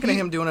no, I'm thinking of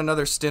him doing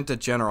another stint at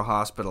General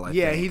Hospital, I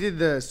think. He did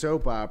the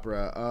soap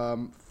opera.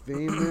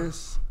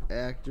 Famous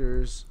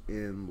actors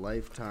in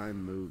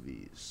Lifetime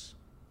movies.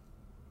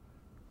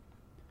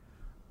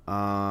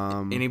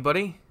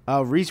 Anybody?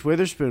 Reese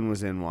Witherspoon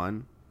was in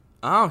one.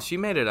 Oh, she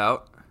made it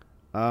out.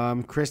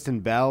 Kristen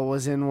Bell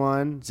was in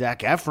one. Zac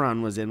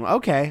Efron was in one.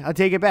 Okay, I'll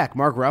take it back.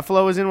 Mark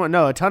Ruffalo was in one.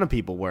 No, a ton of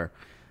people were.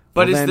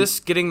 But is this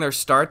getting their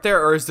start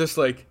there, or is this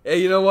like, hey,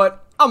 you know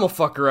what? I'm going to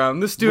fuck around.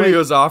 The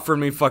studio's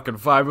offering me fucking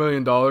 $5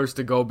 million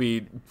to go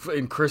be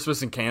in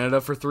Christmas in Canada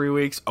for 3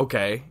 weeks.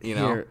 Okay, you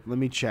know. Here, let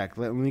me check.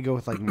 Let me go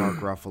with like Mark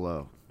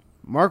Ruffalo.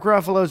 Mark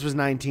Ruffalo's was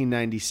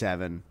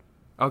 1997.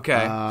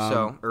 Okay,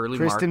 so early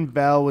Kristen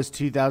Bell was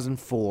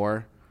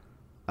 2004.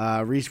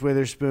 Reese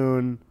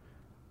Witherspoon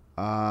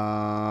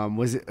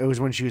was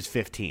when she was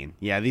 15.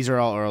 Yeah, these are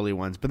all early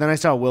ones. But then I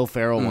saw a Will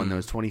Ferrell one that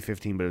was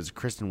 2015, but it was a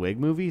Kristen Wiig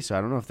movie, so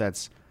I don't know if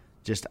that's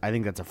I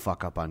think that's a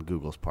fuck up on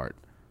Google's part.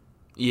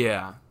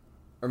 Yeah.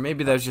 Or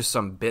maybe that was just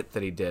some bit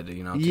that he did, to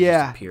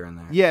Yeah. just appear in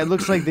there. Yeah, it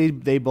looks like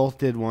they both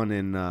did one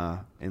in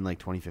like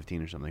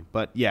 2015 or something.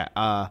 But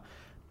yeah,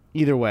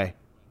 either way,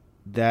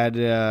 that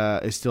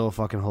is still a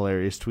fucking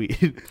hilarious tweet.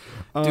 Dude,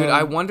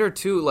 I wonder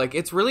too, like,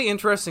 it's really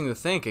interesting to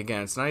think,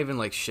 again, it's not even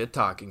like shit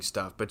talking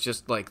stuff, but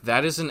just like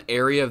that is an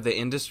area of the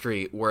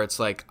industry where it's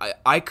like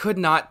I could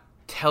not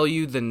tell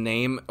you the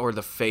name or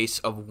the face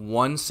of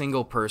one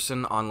single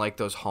person on like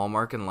those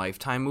Hallmark and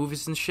Lifetime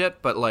movies and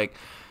shit, but like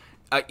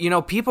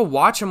people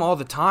watch them all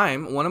the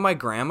time. One of my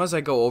grandmas,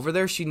 I go over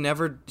there, she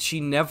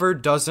never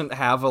doesn't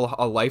have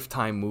a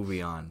Lifetime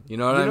movie on. You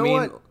know what I mean?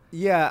 What?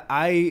 Yeah,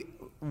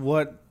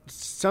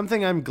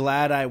 something I'm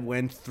glad I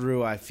went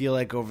through, I feel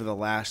like over the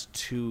last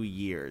 2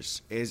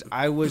 years, is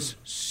I was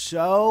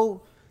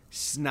so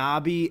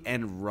snobby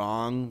and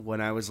wrong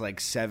when I was like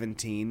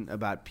 17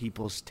 about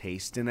people's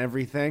taste and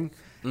everything.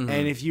 Mm-hmm.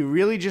 And if you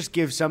really just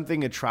give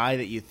something a try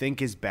that you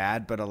think is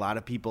bad but a lot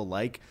of people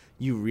like,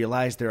 you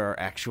realize there are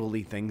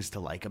actually things to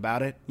like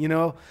about it.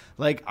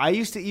 Like I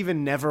used to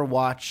even never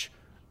watch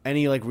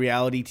any like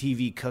reality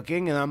TV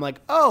cooking, and I'm like,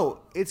 oh,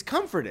 it's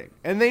comforting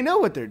and they know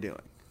what they're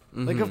doing.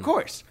 Mm-hmm. Like, of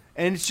course.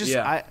 And it's just,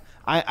 yeah.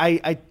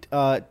 I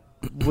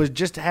was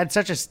just had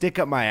such a stick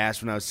up my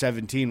ass when I was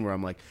 17 where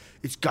I'm like,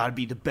 it's got to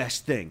be the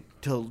best thing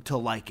to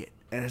like it.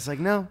 And it's like,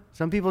 no,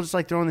 some people just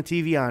like throwing the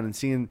TV on and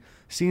seeing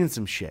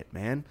some shit,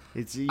 man.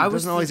 It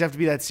doesn't always have to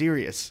be that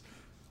serious.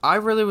 I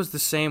really was the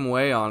same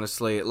way,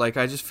 honestly. Like,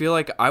 I just feel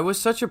like I was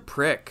such a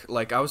prick.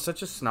 Like, I was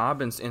such a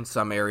snob in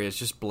some areas,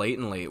 just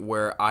blatantly,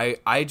 where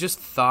I just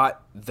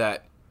thought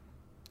that,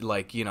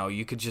 like,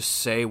 you could just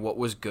say what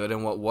was good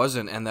and what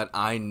wasn't, and that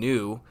I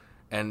knew,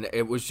 and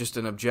it was just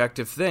an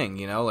objective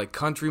thing, like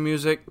country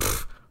music,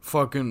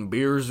 fucking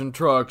beers and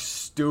trucks,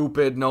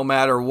 stupid no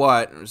matter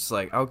what. It's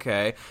like,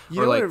 okay.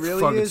 Or like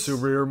really fucking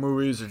superhero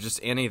movies or just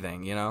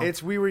anything,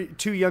 It's we were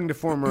too young to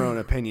form our own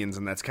opinions,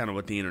 and that's kind of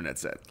what the internet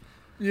said.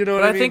 You know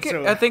what I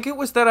mean? I think it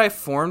was that I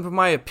formed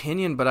my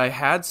opinion, but I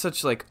had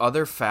such like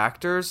other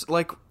factors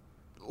like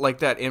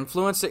that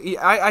influence.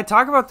 I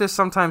talk about this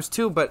sometimes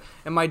too,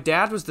 and my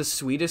dad was the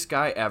sweetest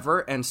guy ever,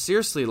 and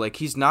seriously, like,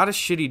 he's not a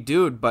shitty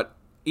dude, but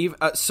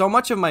so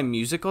much of my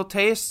musical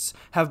tastes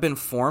have been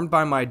formed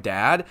by my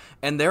dad,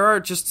 and there are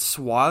just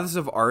swaths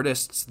of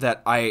artists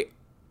that they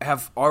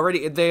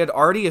had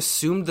already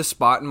assumed the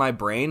spot in my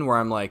brain where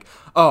I'm like,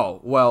 oh,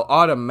 well,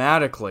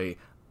 automatically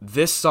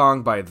this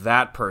song by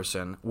that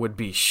person would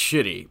be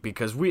shitty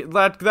because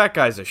that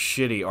guy's a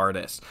shitty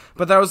artist.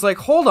 But I was like,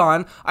 hold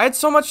on, I had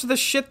so much of the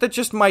shit that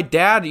just my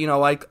dad,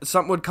 like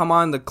something would come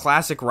on the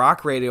classic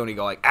rock radio and he'd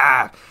go like,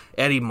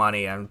 Eddy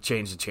money, and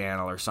change the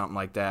channel or something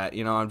like that.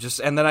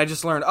 And then I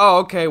just learned, oh,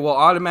 okay, well,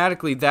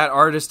 automatically that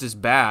artist is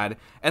bad.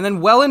 And then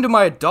well into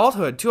my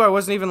adulthood too, I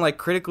wasn't even like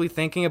critically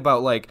thinking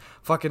about like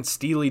fucking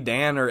Steely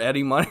Dan or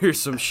Eddy Money or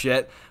some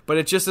shit. But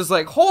it just is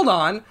like, hold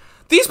on.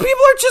 These people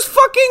are just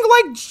fucking,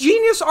 like,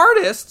 genius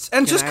artists,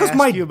 and just because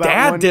my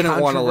dad didn't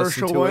want to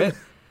listen to it.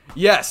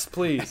 Yes,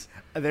 please.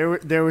 There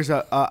was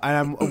and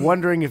I'm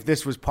wondering if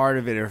this was part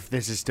of it or if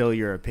this is still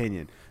your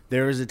opinion.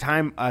 There was a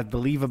time, I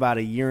believe about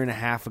a year and a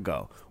half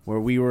ago, where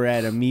we were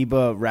at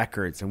Amoeba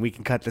Records, and we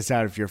can cut this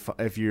out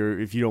if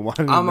you don't want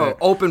to. I'm an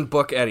open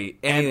book, Eddie.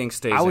 Anything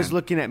stays. I was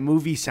looking at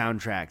movie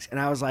soundtracks, and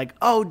I was like,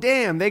 oh,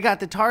 damn, they got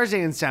the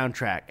Tarzan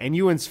soundtrack. And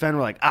you and Sven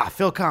were like,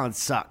 Phil Collins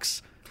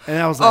sucks. And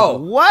I was like,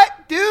 what,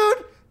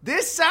 dude?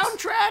 This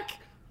soundtrack?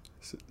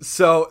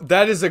 So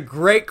that is a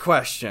great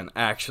question,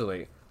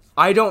 actually.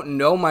 I don't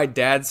know my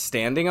dad's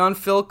standing on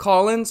Phil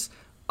Collins.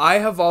 I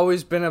have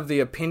always been of the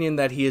opinion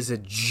that he is a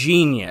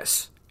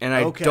genius, and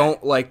I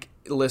don't like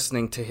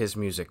listening to his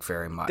music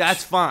very much.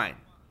 That's fine.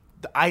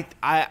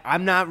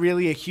 I'm not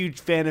really a huge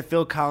fan of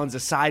Phil Collins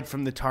aside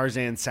from the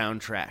Tarzan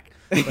soundtrack.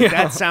 But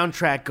that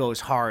soundtrack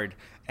goes hard.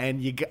 And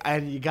you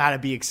gotta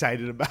be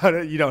excited about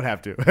it. You don't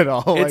have to at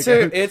all.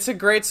 It's a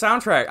great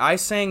soundtrack. I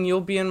sang "You'll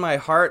Be in My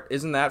Heart."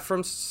 Isn't that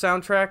from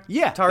soundtrack?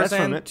 Yeah,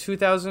 Tarzan that's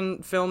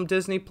 2000 film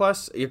Disney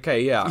Plus.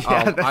 Okay, yeah,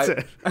 that's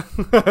it.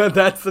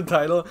 That's the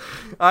title.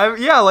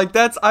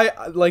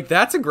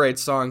 That's a great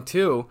song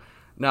too.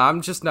 No,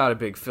 I'm just not a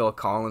big Phil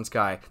Collins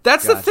guy.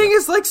 That's the thing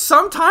is like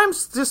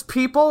sometimes just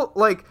people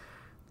like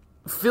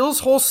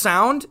Phil's whole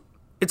sound.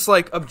 It's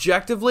like,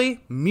 objectively,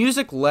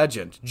 music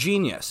legend,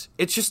 genius.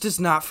 It just is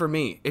not for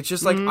me. It's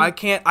just like, I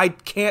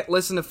can't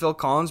listen to Phil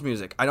Collins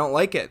music. I don't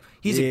like it.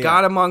 He's a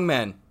god among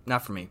men.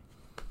 Not for me.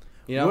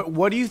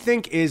 What do you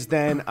think is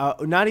then, it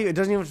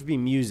doesn't even have to be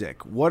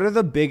music. What are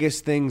the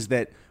biggest things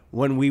that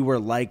when we were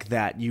like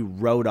that, you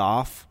wrote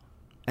off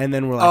and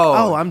then we're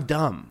like, I'm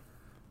dumb?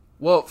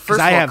 Well, first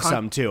of all, I have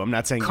some too. I'm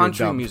not saying you're dumb.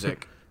 Country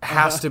music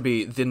has to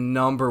be the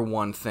number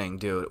one thing,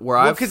 dude.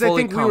 Because I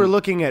think we were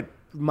looking at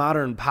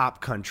modern pop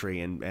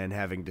country and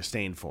having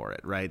disdain for it,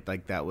 right?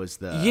 Like that was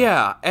the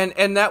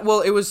and that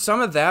it was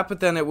some of that, but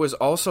then it was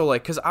also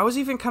like because I was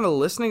even kind of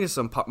listening to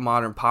some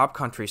modern pop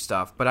country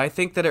stuff, but I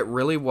think that it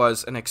really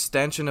was an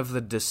extension of the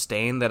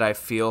disdain that I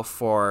feel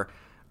for.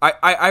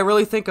 I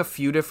really think a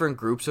few different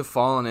groups have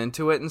fallen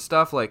into it and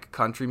stuff like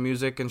country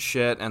music and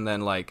shit, and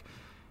then like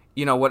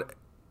what.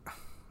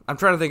 I'm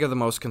trying to think of the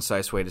most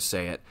concise way to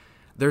say it.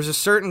 There's a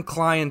certain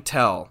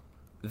clientele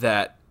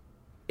that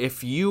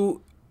if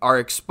you are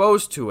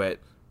exposed to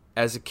it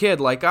as a kid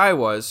like I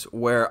was,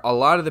 where a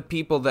lot of the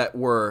people that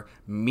were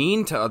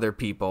mean to other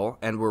people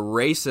and were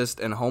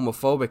racist and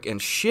homophobic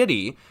and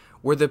shitty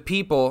were the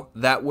people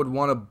that would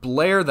want to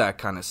blare that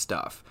kind of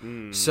stuff.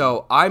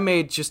 So I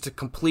made just a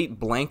complete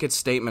blanket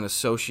statement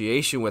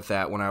association with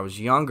that when I was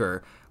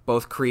younger,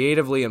 both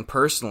creatively and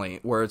personally,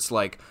 where it's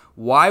like,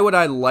 why would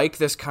I like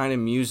this kind of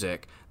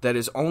music that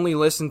is only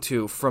listened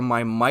to from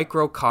my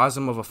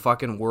microcosm of a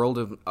fucking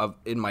world of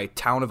in my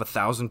town of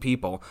 1,000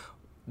 people?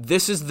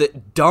 This is the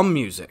dumb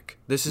music.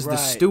 This is the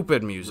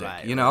stupid music,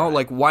 you know?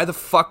 Like, why the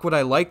fuck would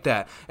I like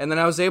that? And then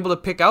I was able to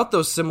pick out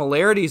those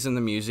similarities in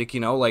the music, you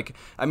know? Like,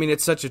 I mean,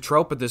 it's such a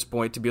trope at this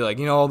point to be like,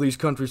 you know, all these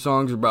country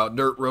songs are about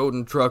dirt road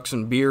and trucks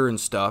and beer and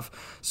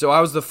stuff. So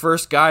I was the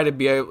first guy to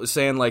be able to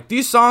saying, like,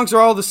 these songs are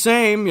all the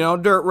same, you know,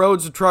 dirt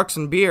roads and trucks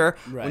and beer.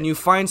 Right. When you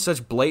find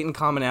such blatant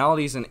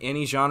commonalities in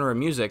any genre of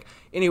music.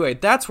 Anyway,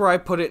 that's where I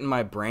put it in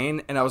my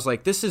brain, and I was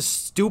like, this is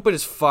stupid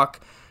as fuck.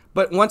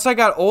 But once I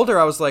got older,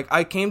 I was like,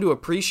 I came to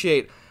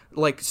appreciate,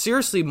 like,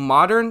 seriously,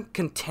 modern,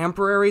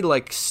 contemporary,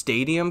 like,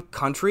 stadium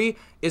country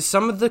is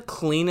some of the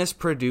cleanest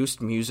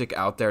produced music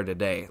out there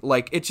today.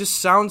 Like, it just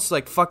sounds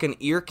like fucking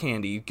ear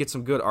candy. You get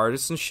some good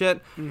artists and shit.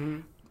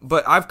 Mm-hmm.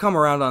 But I've come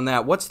around on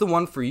that. What's the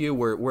one for you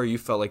where you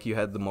felt like you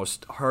had the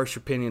most harsh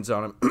opinions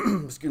on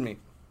it? Excuse me.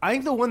 I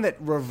think the one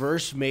that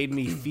reverse made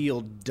me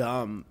feel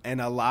dumb and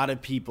a lot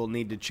of people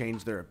need to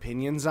change their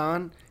opinions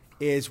on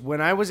is when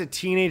I was a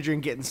teenager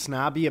and getting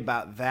snobby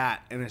about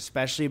that, and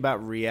especially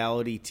about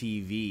reality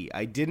TV,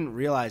 I didn't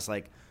realize,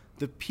 like,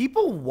 the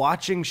people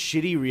watching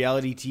shitty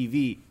reality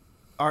TV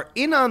are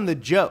in on the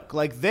joke.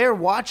 Like, they're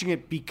watching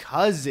it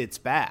because it's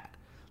bad,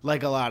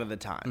 like, a lot of the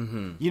time.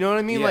 Mm-hmm. You know what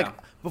I mean? Yeah. Like,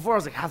 before I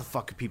was like, how the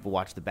fuck could people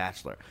watch The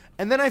Bachelor?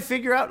 And then I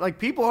figure out, like,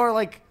 people are,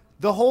 like,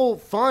 the whole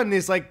fun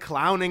is, like,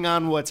 clowning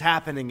on what's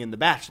happening in The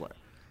Bachelor.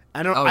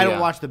 I don't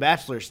watch The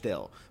Bachelor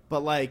still,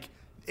 but, like,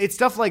 it's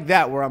stuff like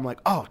that where I'm like,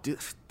 oh, do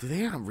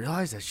they not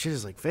realize that shit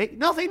is, like, fake?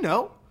 No, they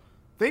know.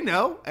 They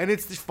know, and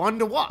it's just fun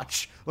to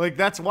watch. Like,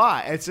 that's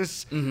why. It's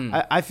just,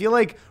 I feel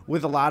like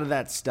with a lot of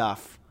that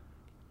stuff,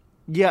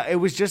 yeah, it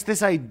was just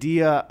this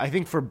idea, I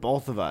think, for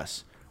both of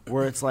us,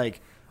 where it's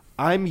like,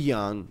 I'm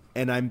young,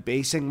 and I'm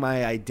basing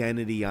my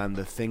identity on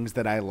the things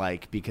that I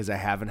like because I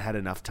haven't had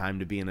enough time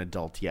to be an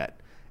adult yet.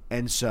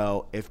 And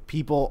so if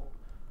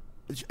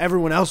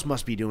everyone else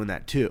must be doing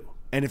that too.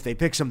 And if they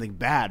pick something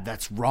bad,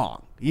 that's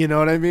wrong. You know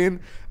what I mean?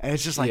 And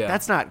it's just like,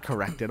 that's not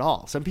correct at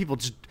all. Some people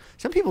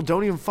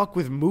don't even fuck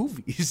with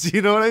movies.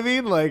 You know what I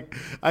mean? Like,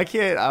 I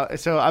can't.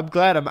 So I'm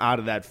glad I'm out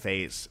of that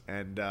phase.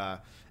 And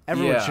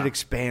everyone should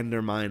expand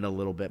their mind a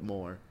little bit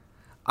more.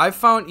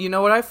 You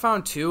know what I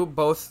found too?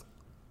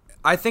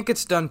 I think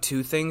it's done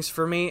two things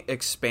for me,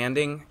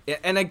 expanding.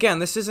 And again,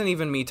 this isn't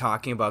even me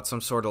talking about some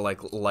sort of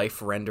like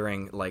life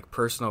rendering, like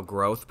personal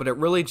growth, but it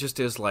really just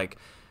is like,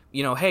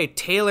 you know, hey,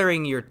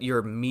 tailoring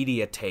your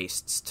media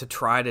tastes to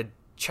try to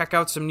check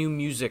out some new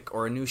music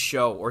or a new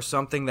show or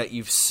something that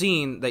you've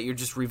seen that you're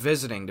just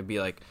revisiting to be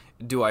like,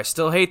 do I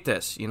still hate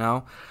this, you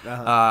know?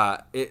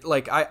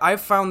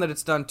 I've found that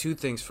it's done two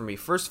things for me.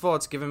 First of all,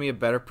 it's given me a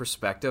better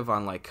perspective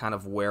on like kind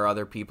of where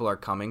other people are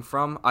coming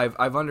from.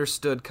 I've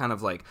understood kind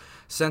of like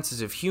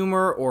senses of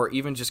humor or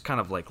even just kind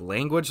of like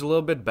language a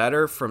little bit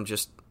better from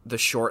just the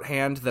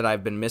shorthand that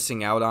I've been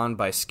missing out on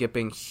by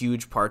skipping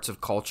huge parts of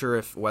culture,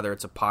 whether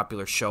it's a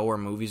popular show or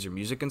movies or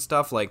music and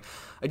stuff. Like,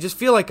 I just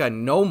feel like I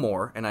know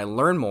more and I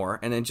learn more,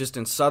 and then just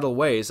in subtle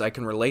ways I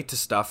can relate to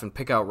stuff and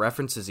pick out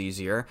references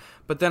easier.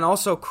 But then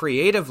also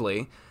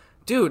creatively,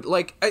 dude,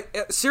 like,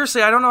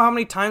 seriously, I don't know how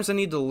many times I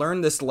need to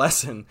learn this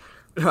lesson.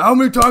 How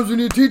many times do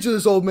we need to teach you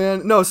this, old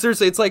man? No,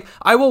 seriously, it's like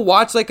I will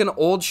watch like an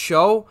old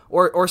show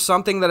or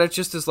something that it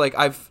just is like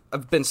I've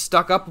been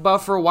stuck up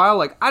about for a while.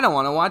 Like, I don't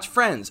want to watch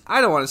Friends.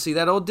 I don't want to see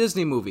that old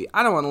Disney movie.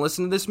 I don't want to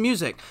listen to this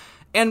music.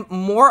 And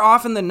more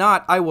often than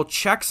not, I will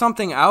check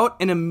something out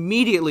and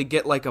immediately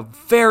get like a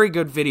very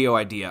good video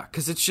idea.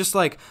 Because it's just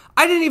like,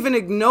 I didn't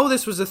even know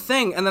this was a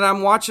thing. And then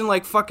I'm watching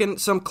like fucking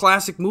some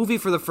classic movie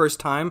for the first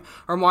time.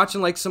 Or I'm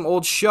watching like some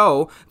old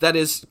show that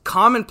is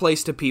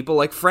commonplace to people.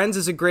 Like Friends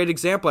is a great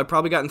example. I've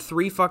probably gotten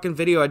 3 fucking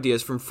video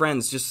ideas from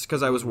Friends just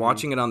because I was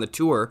watching it on the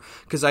tour.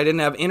 Because I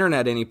didn't have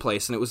internet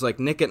anyplace. And it was like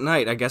Nick at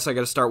Night. I guess I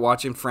got to start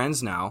watching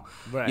Friends now.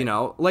 Right. You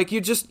know, like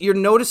you're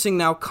noticing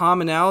now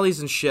commonalities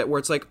and shit where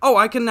it's like, oh,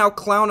 I can now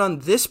clown on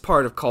this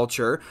part of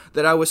culture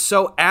that I was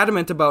so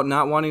adamant about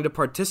not wanting to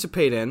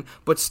participate in,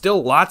 but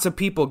still lots of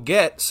people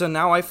get. So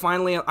now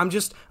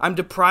I'm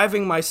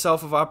depriving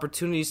myself of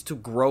opportunities to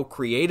grow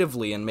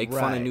creatively and make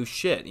fun of new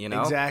shit, you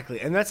know?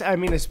 Exactly. And that's, I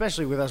mean,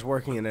 especially with us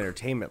working in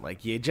entertainment,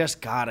 like you just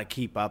gotta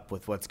keep up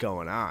with what's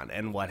going on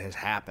and what has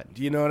happened.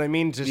 You know what I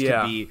mean?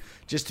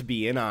 Just to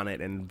be in on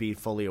it and be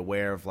fully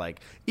aware of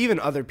like even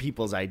other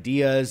people's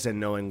ideas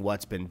and knowing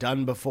what's been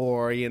done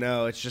before, you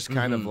know, it's just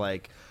kind of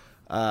like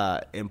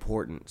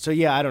important. So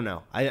yeah, I don't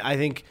know. I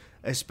think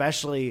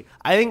especially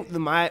I think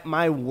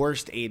my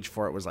worst age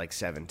for it was like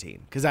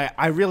 17 because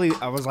I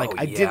was like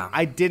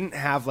I didn't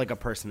have like a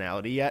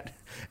personality yet,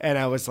 and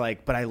I was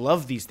like, but I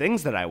love these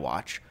things that I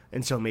watch,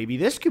 and so maybe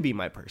this could be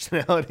my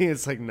personality.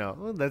 It's like,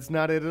 no, that's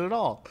not it at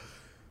all.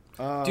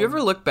 Do you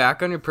ever look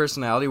back on your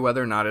personality,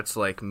 whether or not it's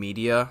like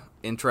media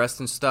interest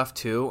and stuff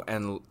too,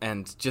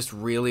 and just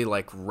really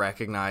like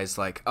recognize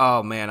like,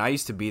 oh man, I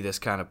used to be this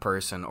kind of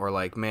person, or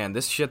like, man,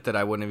 this shit that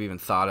I wouldn't have even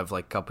thought of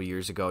like a couple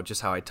years ago,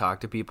 just how I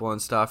talk to people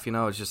and stuff, you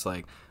know, it's just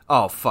like,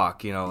 oh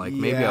fuck, you know, like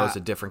maybe I was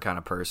a different kind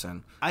of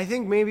person. I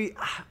think maybe,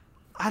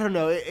 I don't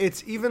know,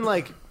 it's even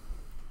like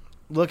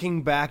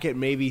looking back at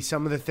maybe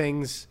some of the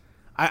things,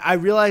 I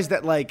realized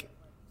that like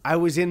I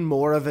was in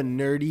more of a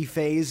nerdy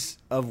phase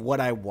of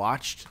what I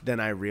watched than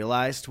I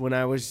realized when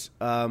I was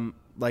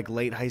like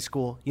late high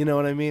school. You know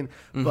what I mean?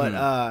 Mm-hmm.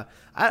 But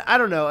I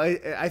don't know.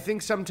 I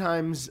think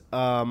sometimes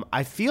I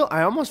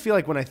almost feel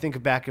like when I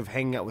think back of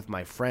hanging out with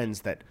my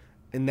friends that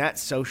in that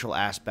social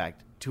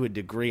aspect to a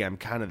degree I'm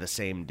kind of the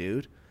same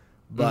dude.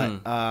 But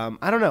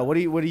I don't know. What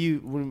do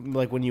you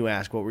like when you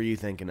ask? What were you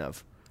thinking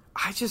of?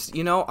 I just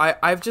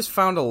I've just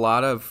found a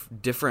lot of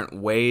different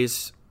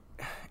ways.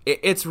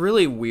 It's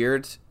really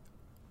weird.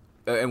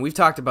 And we've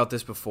talked about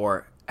this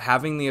before,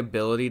 having the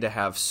ability to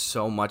have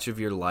so much of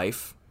your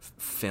life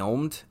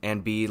filmed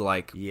and be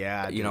like,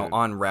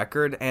 on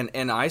record.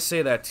 And I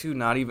say that too,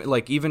 not even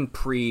like even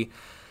pre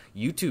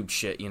YouTube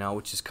shit,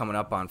 which is coming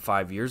up on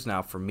 5 years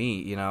now for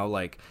me,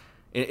 like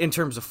in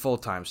terms of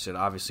full-time shit,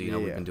 obviously,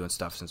 we've been doing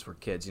stuff since we're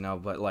kids,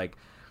 but like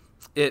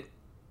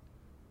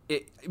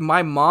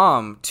my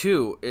mom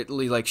too,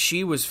 like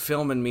she was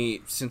filming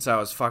me since I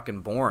was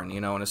fucking born,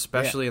 and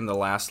especially in the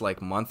last like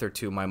month or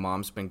two, my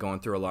mom's been going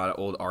through a lot of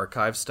old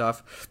archive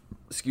stuff,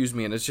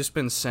 and it's just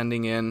been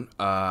sending in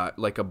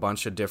like a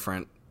bunch of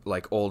different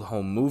like old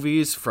home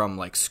movies from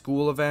like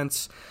school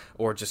events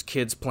or just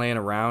kids playing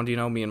around,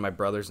 me and my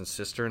brothers and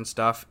sister and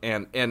stuff,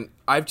 and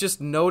I've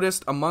just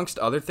noticed, amongst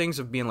other things,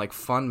 of being like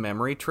fun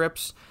memory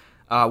trips,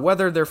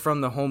 whether they're from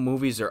the home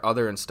movies or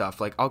other and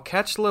stuff, like I'll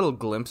catch little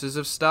glimpses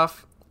of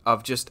stuff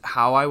of just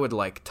how I would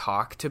like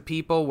talk to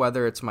people,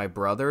 whether it's my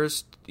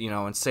brothers,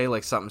 and say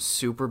like something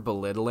super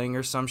belittling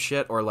or some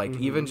shit, or like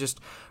even just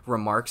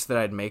remarks that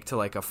I'd make to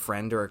like a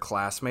friend or a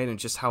classmate, and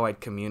just how I'd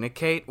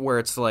communicate, where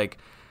it's like,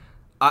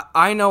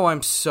 I know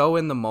I'm so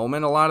in the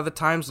moment a lot of the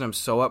times, and I'm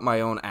so up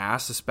my own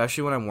ass,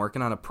 especially when I'm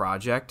working on a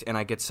project and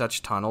I get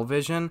such tunnel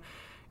vision,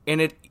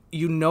 and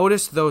you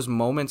notice those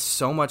moments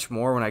so much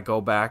more when I go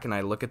back and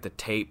I look at the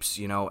tapes,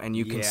 and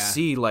you can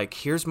see like,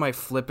 here's my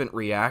flippant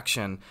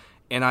reaction.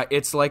 And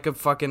it's like a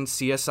fucking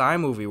CSI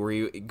movie where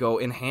you go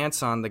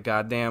enhance on the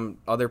goddamn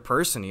other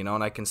person,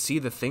 and I can see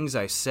the things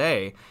I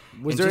say.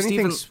 Was there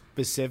anything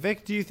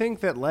specific, do you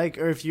think, that like,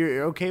 or if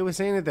you're okay with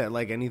saying it, that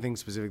like anything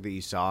specific that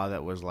you saw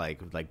that was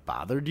like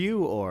bothered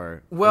you,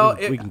 or well,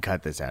 we can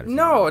cut this out.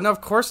 No, of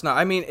course not.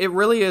 I mean, it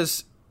really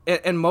is.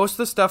 And most of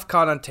the stuff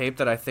caught on tape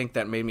that I think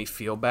that made me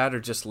feel bad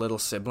are just little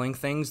sibling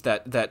things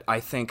that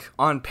I think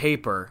on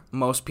paper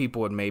most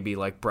people would maybe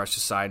like brush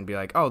aside and be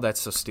like, oh,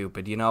 that's so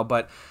stupid,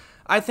 but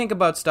I think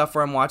about stuff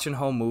where I'm watching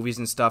home movies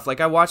and stuff. Like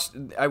I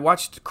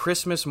watched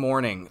Christmas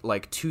Morning,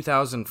 like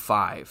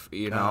 2005,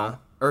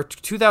 or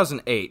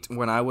 2008,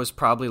 when I was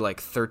probably like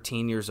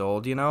 13 years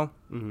old,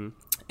 mm-hmm.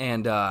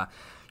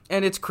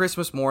 And it's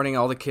Christmas morning,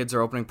 all the kids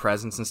are opening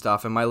presents and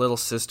stuff, and my little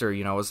sister,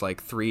 was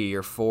like 3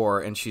 or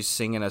 4, and she's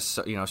singing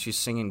she's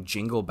singing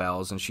Jingle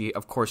Bells, and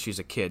of course she's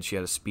a kid, she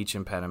had a speech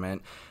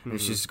impediment, and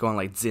she's going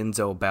like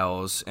Zinzo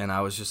Bells, and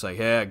I was just like,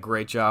 yeah,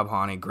 great job,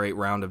 honey, great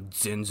round of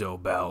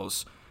Zinzo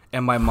Bells.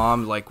 And my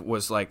mom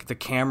was like, the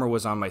camera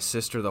was on my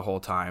sister the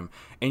whole time,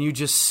 and you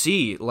just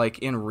see like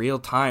in real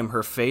time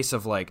her face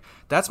of like,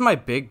 that's my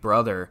big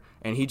brother,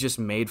 and he just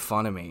made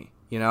fun of me,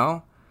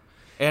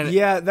 And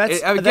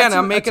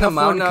I'm making a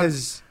mountain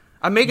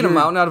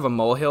out of a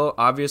molehill,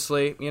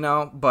 obviously,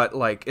 but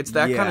like it's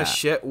that kind of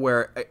shit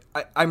where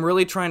I'm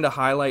really trying to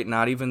highlight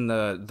not even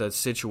the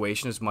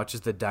situation as much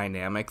as the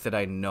dynamic that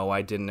I know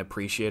I didn't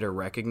appreciate or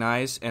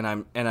recognize, and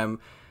I'm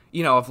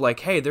of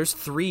like, hey, there's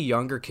 3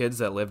 younger kids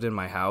that lived in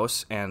my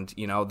house, and,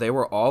 they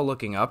were all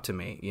looking up to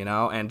me,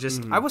 and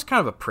just, I was kind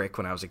of a prick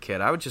when I was a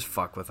kid. I would just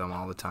fuck with them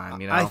all the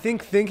time, I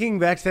think thinking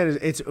back to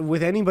that, it's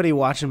with anybody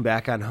watching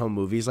back on home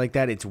movies like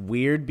that, it's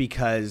weird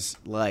because,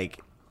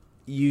 like,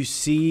 you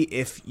see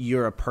if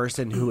you're a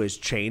person who has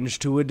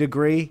changed to a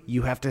degree,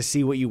 you have to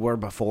see what you were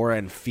before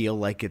and feel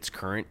like it's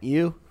current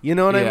you. You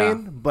know what I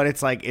mean? But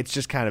it's like, it's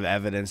just kind of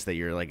evidence that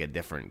you're, like, a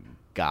different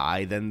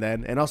guy than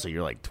then. And also,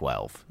 you're, like,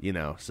 12,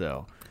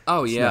 so...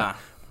 Oh yeah,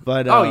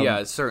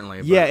 but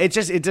certainly. Yeah,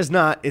 it's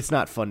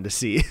not fun to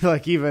see.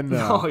 Like even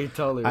no, you're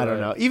totally right. I don't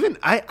know. Even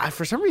I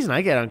for some reason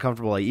I get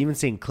uncomfortable. Like even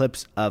seeing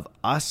clips of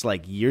us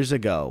like years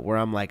ago, where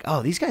I'm like,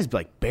 oh, these guys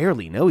like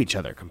barely know each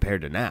other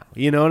compared to now.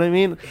 You know what I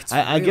mean?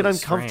 I get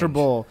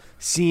uncomfortable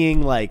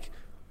seeing like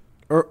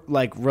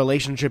like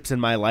relationships in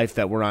my life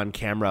that were on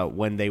camera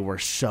when they were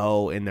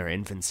so in their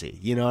infancy.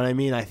 You know what I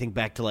mean? I think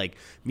back to like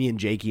me and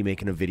Jakey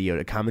making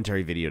a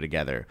commentary video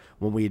together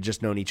when we had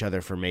just known each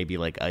other for maybe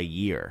like a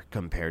year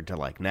compared to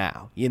like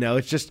now. You know,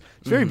 it's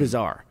very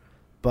bizarre.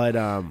 But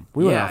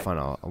we went off on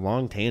a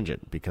long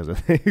tangent because of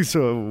things.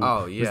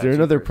 So is there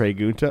another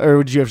Pregunta,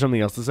 or did you have something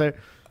else to say?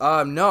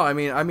 No, I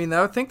mean,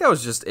 I think that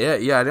was just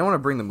it. Yeah, I didn't want to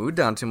bring the mood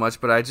down too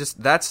much, but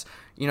that's,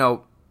 you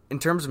know, in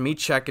terms of me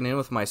checking in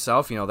with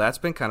myself, you know, that's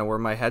been kind of where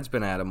my head's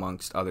been at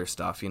amongst other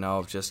stuff, you know,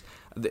 of just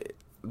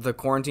the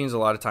quarantine's a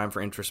lot of time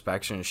for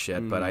introspection and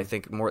shit, but I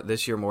think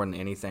this year more than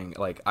anything,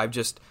 like I've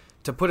just,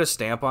 to put a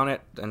stamp on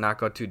it and not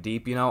go too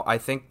deep, you know, I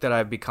think that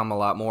I've become a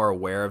lot more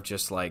aware of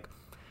just like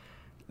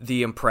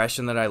the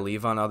impression that I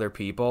leave on other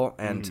people,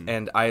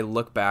 and I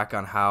look back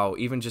on how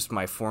even just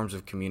my forms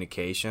of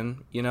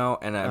communication, you know,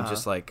 and I'm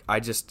just like,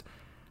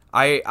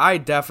 I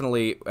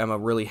definitely am a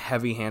really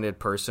heavy-handed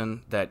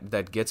person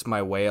that gets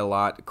my way a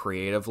lot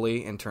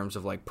creatively in terms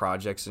of like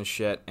projects and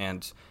shit,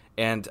 and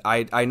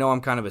I know I'm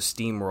kind of a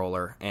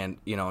steamroller, and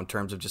you know, in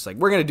terms of just like,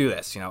 we're gonna do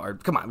this, you know, or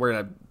come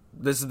on,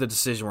 this is the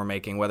decision we're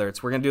making, whether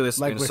it's we're gonna do this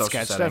like in a with social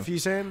sketch setting. stuff. You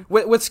saying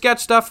with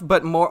sketch stuff,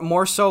 but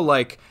more so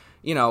like,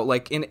 you know,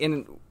 like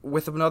in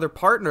with another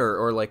partner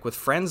or like with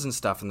friends and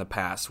stuff in the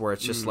past, where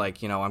it's just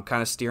like, you know, I'm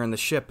kind of steering the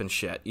ship and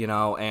shit, you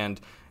know, and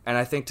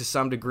I think to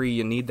some degree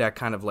you need that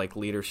kind of like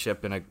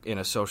leadership in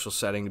a social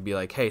setting to be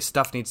like, hey,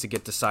 stuff needs to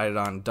get decided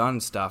on,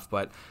 done stuff.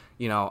 But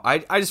you know,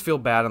 I just feel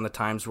bad on the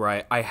times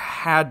where I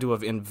had to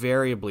have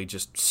invariably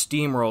just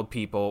steamrolled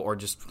people or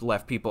just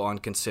left people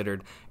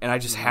unconsidered, and I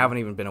just haven't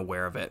even been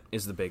aware of it,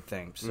 is the big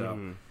thing.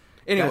 So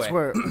anyway, that's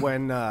where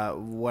when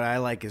what I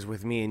like is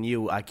with me and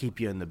you, I keep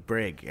you in the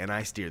brig and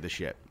I steer the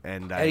ship,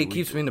 and Eddie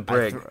keeps me in the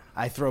brig.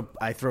 I throw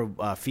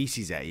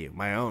feces at you,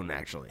 my own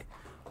actually.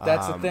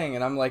 That's the thing,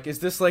 and I'm like, is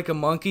this like a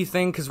monkey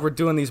thing? Because we're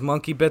doing these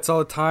monkey bits all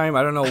the time.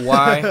 I don't know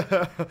why.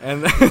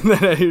 and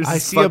then I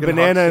see a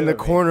banana in the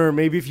corner.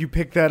 Maybe if you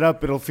pick that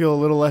up, it'll feel a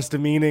little less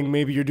demeaning.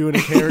 Maybe you're doing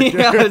a character.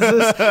 Yeah,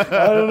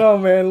 I don't know,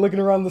 man. Looking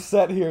around the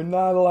set here,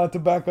 not a lot to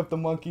back up the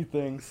monkey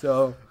thing.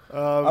 So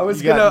I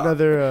was got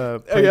another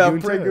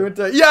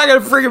Pregunta. Yeah, I got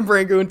a friggin'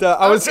 Pregunta.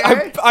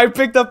 I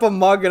picked up a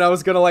mug and I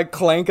was gonna like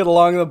clank it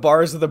along the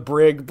bars of the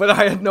brig, but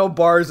I had no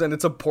bars and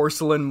it's a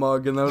porcelain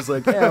mug, and I was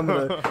like, yeah, I'm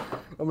gonna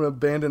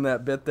abandon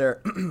that bit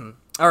there.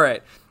 All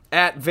right.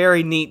 At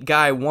Very Neat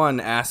Guy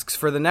 1 asks,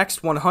 for the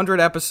next 100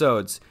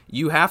 episodes,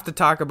 you have to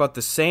talk about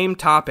the same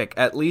topic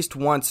at least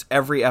once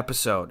every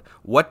episode.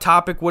 What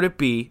topic would it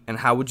be, and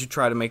how would you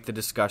try to make the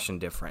discussion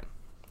different?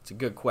 It's a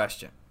good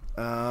question.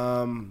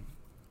 Introing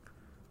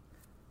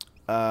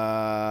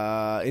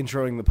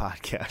the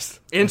podcast.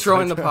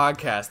 Introing the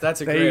podcast.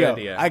 That's a great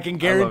idea. I can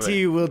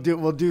guarantee you we'll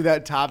do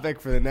that topic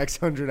for the next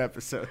 100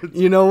 episodes.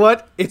 You know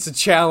what? It's a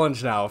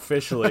challenge now,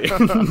 officially.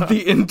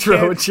 The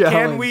intro challenge.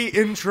 Can we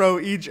intro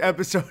each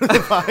episode of the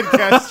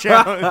podcast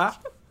challenge?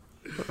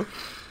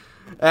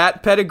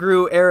 At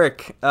Pettigrew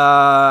Eric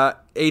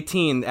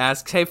 18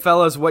 asks, hey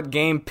fellas, what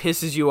game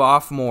pisses you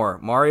off more,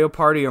 Mario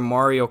Party or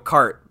Mario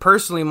Kart?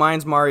 Personally,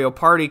 mine's Mario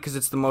Party because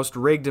it's the most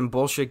rigged and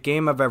bullshit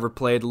game I've ever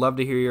played. Love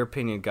to hear your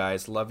opinion,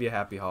 guys. Love you.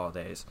 Happy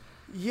holidays.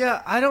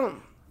 Yeah,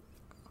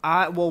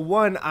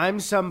 I'm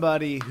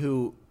somebody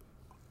who,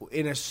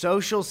 in a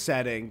social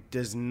setting,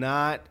 does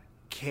not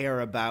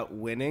care about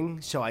winning,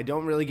 so I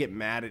don't really get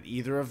mad at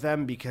either of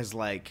them because,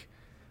 like,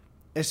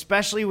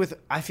 especially with,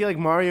 I feel like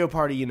Mario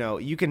Party, you know,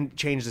 you can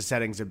change the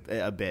settings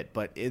a bit,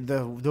 but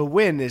the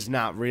win is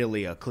not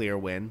really a clear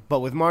win.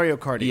 But with Mario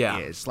Kart,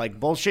 it is. Like,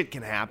 bullshit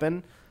can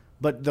happen,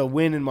 but the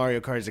win in Mario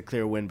Kart is a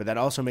clear win. But that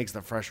also makes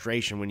the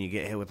frustration when you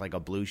get hit with, like, a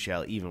blue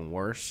shell even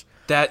worse.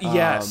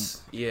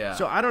 Yes. Yeah.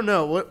 So I don't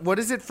know. What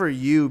is it for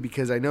you?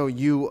 Because I know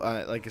you,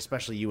 like,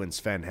 especially you and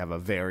Sven have a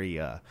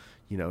very,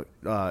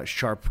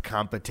 sharp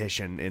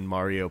competition in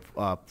Mario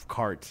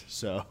Kart.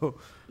 So...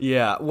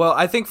 Yeah, well,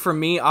 I think for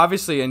me,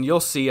 obviously, and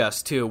you'll see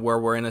us too, where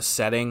we're in a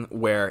setting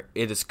where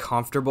it is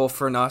comfortable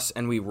for us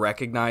and we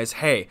recognize,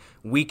 hey,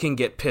 we can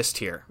get pissed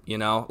here, you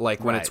know?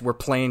 Like when we're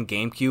playing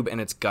GameCube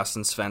and it's Gus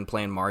and Sven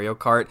playing Mario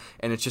Kart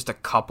and it's just a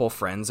couple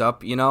friends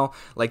up, you know?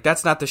 Like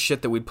that's not the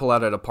shit that we'd pull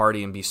out at a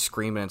party and be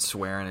screaming and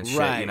swearing and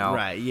shit, you know?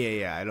 Right,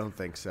 yeah, I don't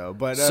think so.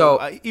 But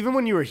even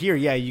when you were here,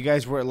 yeah, you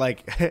guys were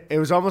like, it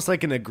was almost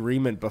like an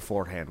agreement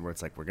beforehand where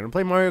it's like, we're going to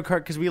play Mario Kart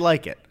because we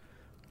like it.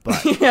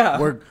 But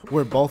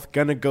we're both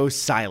gonna go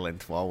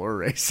silent while we're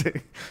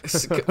racing.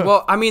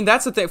 Well, I mean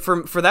that's the thing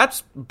for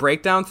that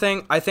breakdown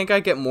thing. I think I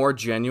get more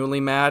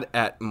genuinely mad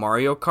at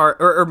Mario Kart,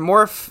 or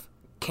more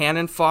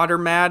cannon fodder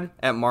mad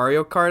at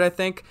Mario Kart. I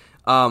think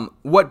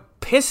what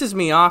pisses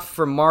me off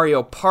from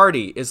Mario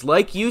Party is,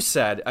 like you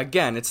said,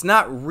 again, it's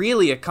not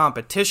really a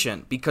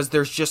competition because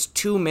there's just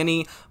too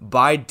many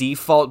by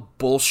default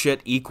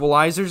bullshit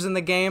equalizers in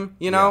the game,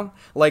 you know? Yeah.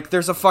 Like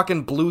there's a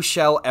fucking blue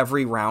shell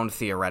every round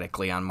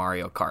theoretically on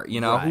Mario Kart, you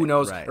know? Who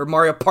knows? Or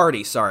Mario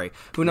Party, sorry.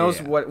 Who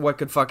knows what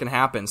could fucking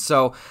happen?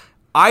 So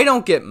I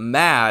don't get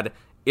mad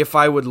if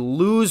I would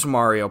lose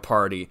Mario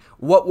Party.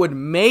 What would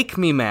make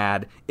me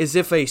mad is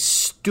if a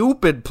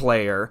stupid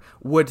player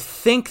would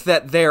think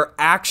that they're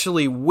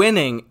actually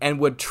winning and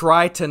would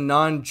try to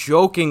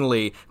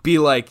non-jokingly be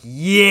like,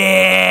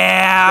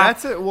 yeah!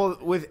 That's it. Well,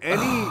 with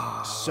any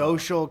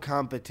social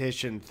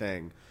competition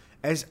thing,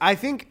 as I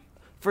think,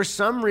 for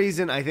some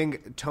reason, I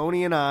think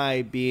Tony and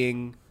I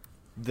being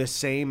the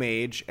same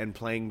age and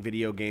playing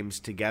video games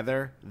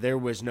together, there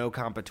was no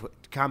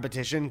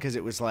competition because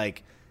it was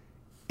like,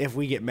 if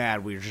we get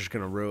mad, we're just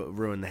going to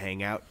ruin the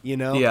hangout, you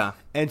know? Yeah.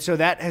 And so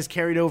that has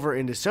carried over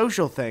into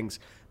social things.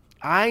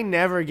 I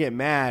never get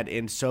mad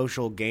in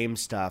social game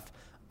stuff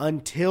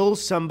until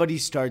somebody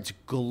starts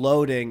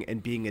gloating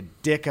and being a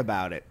dick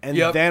about it. And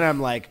then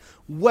I'm like,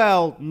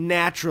 well,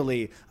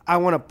 naturally, I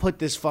want to put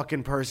this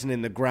fucking person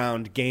in the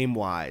ground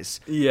game-wise.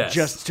 Yes.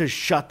 Just to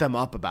shut them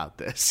up about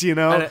this, you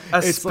know? And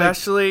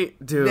especially,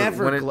 like, dude.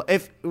 Never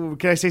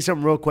can I say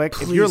something real quick?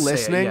 If you're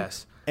listening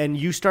yes. and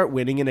you start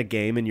winning in a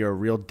game and you're a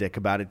real dick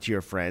about it to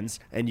your friends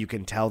and you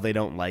can tell they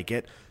don't like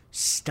it,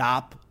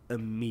 stop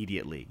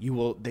immediately.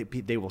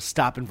 They will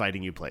stop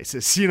inviting you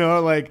places, you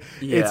know, like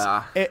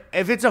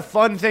if it's a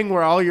fun thing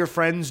where all your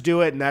friends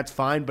do it and that's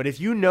fine, but if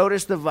you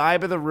notice the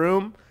vibe of the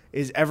room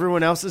is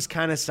everyone else is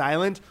kind of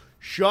silent,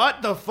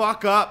 shut the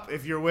fuck up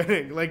if you're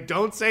winning. Like,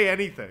 don't say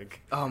anything.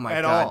 Oh my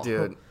at God, all.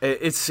 dude.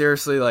 It's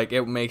seriously like,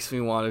 it makes me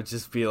want to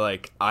just be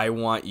like, I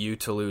want you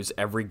to lose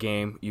every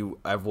game you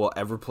will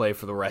ever play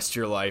for the rest of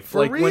your life. For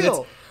like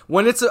real.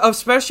 When it's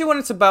especially when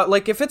it's about,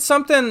 like, if it's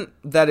something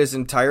that is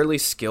entirely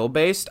skill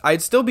based,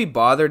 I'd still be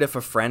bothered if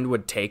a friend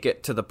would take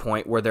it to the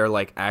point where they're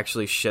like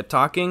actually shit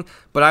talking.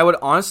 But I would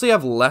honestly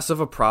have less of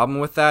a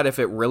problem with that if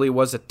it really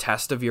was a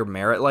test of your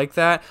merit like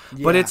that.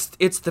 Yeah. But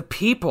it's the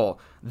people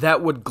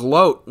that would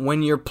gloat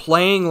when you're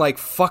playing like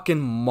fucking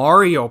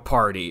Mario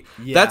Party.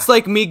 Yeah. That's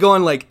like me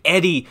going like,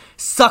 Eddy,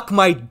 suck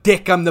my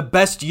dick. I'm the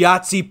best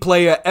Yahtzee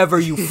player ever,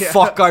 you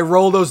fuck. I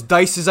roll those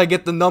dices, I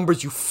get the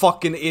numbers, you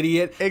fucking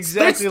idiot.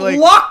 Exactly. It's like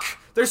luck.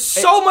 There's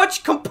so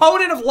much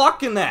component of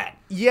luck in that.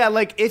 Yeah,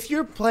 like if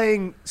you're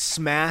playing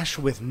Smash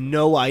with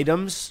no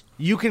items,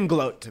 you can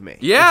gloat to me.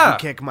 Yeah.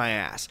 If you kick my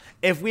ass.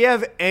 If we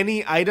have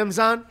any items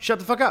on, shut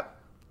the fuck up.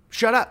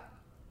 Shut up.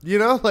 You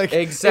know, like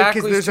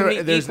exactly. Because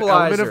there's an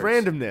element of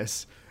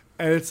randomness,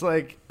 and it's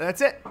like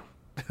that's it.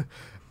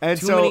 And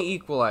too many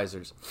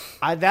equalizers.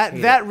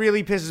 That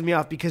really pisses me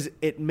off because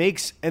it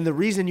makes, and the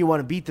reason you want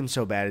to beat them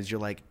so bad is you're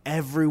like,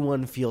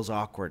 everyone feels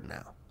awkward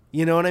now.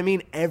 You know what I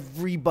mean?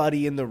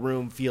 Everybody in the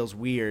room feels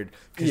weird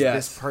because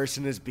this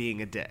person is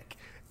being a dick.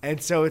 And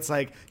so it's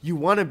like, you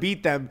want to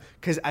beat them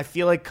because I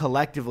feel like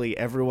collectively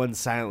everyone's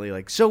silently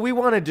like, so we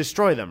want to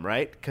destroy them,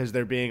 right? Because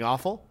they're being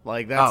awful.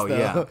 Like that's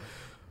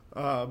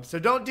so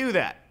don't do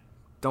that.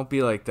 Don't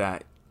be like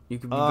that. You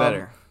could be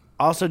better.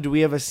 Also, do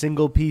we have a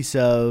single piece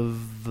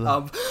of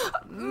mail?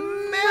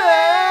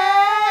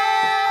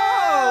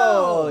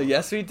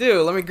 Yes, we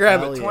do. Let me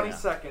grab it. 20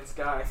 seconds,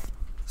 guys.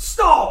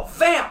 Stall,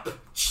 vamp,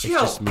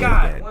 chill.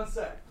 God, 1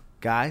 sec.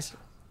 Guys,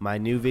 my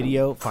new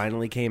video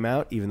finally came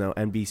out, even though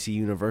NBC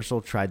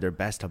Universal tried their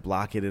best to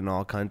block it in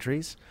all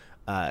countries.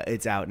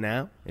 It's out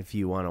now if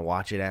you want to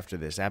watch it after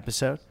this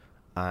episode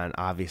on,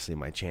 obviously,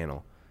 my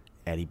channel,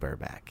 Eddy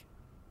Burback.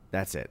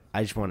 That's it.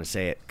 I just want to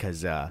say it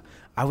because I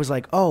was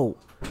like, oh,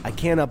 I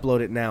can't upload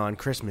it now on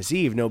Christmas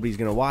Eve. Nobody's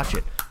going to watch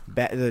it.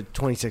 The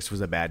 26th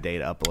was a bad day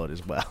to upload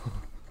as well.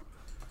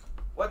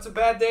 What's a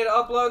bad day to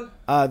upload?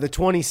 The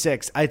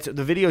 26th.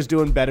 The video's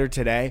doing better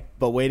today,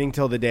 but waiting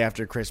till the day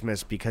after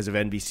Christmas because of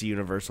NBC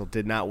Universal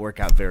did not work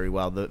out very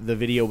well. The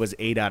video was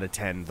 8 out of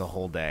 10 the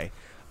whole day.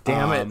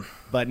 Damn it.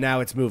 But now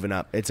it's moving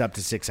up. It's up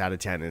to 6 out of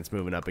 10, and it's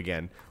moving up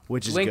again,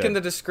 which is Link good. in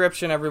the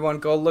description, everyone.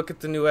 Go look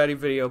at the new Eddy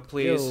video,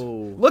 please.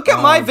 Yo. Look at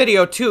my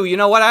video, too. You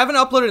know what? I haven't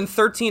uploaded in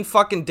 13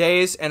 fucking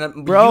days,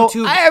 and Bro,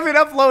 YouTube... I haven't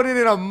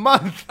uploaded in a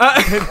month.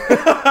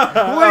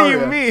 What do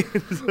you mean?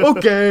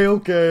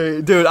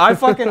 Okay. Dude, I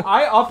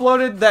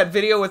uploaded that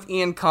video with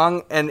Ian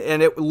Kung, and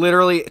it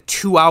literally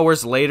 2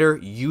 hours later,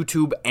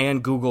 YouTube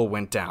and Google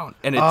went down.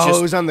 And it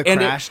it was on the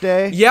crash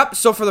day? Yep,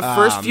 so for the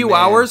first few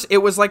hours, it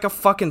was like a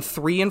fucking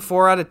 3 and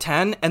 4 out of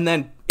 10, and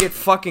then it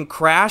fucking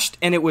crashed,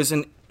 and it was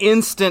an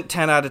instant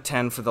 10 out of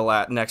 10 for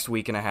the next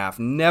week and a half.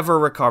 Never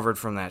recovered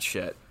from that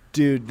shit.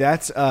 Dude,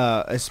 that's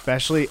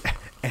especially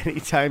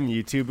anytime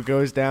YouTube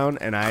goes down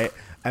and I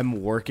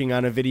am working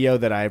on a video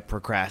that I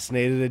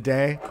procrastinated a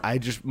day,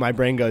 my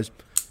brain goes,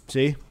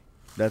 see?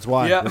 That's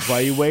why. Yeah. That's why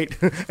you wait.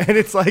 And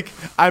it's like,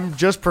 I'm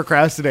just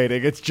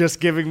procrastinating. It's just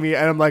giving me,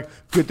 and I'm like,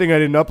 good thing I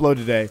didn't upload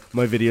today.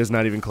 My video's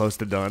not even close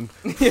to done.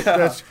 Yeah.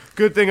 That's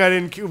good thing I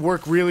didn't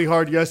work really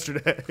hard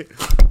yesterday.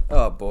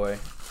 Oh, boy.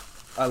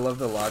 I love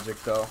the logic,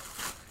 though.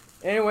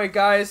 Anyway,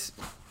 guys,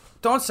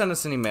 don't send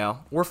us an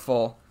email. We're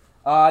full.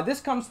 This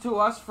comes to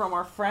us from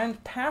our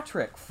friend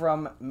Patrick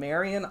from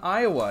Marion,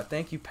 Iowa.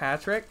 Thank you,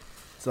 Patrick.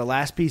 It's the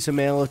last piece of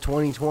mail of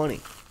 2020.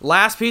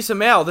 Last piece of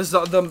mail. This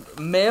is the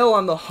mail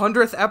on the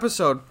 100th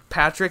episode,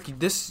 Patrick.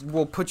 This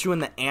will put you in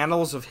the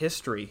annals of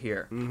history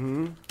here.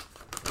 Mm-hmm.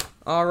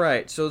 All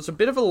right, so it's a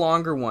bit of a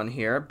longer one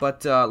here,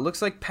 but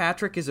looks like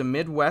Patrick is a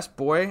Midwest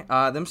boy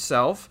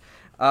themselves.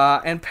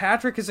 And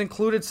Patrick has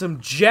included some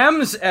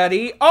gems,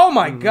 Eddie. Oh,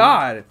 my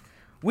God.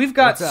 We've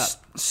got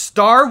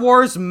Star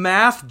Wars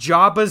Math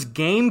Jabba's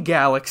Game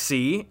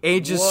Galaxy,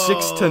 ages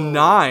 6 to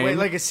 9. Wait,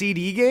 like a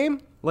CD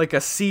game? Like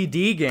a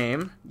CD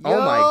game. Yo! Oh,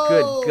 my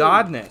good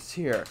godness.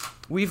 Here.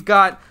 We've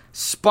got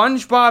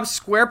SpongeBob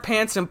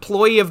SquarePants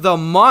Employee of the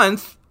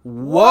Month.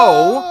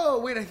 Whoa.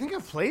 Wait, I think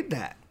I've played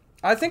that.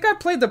 I think I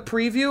played the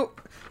preview.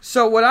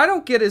 So what I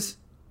don't get is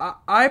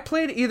I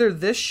played either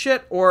this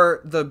shit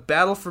or the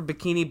Battle for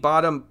Bikini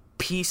Bottom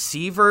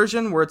PC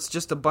version where it's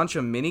just a bunch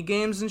of mini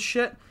games and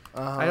shit.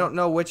 I don't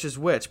know which is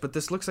which, but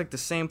this looks like the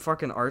same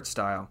fucking art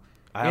style.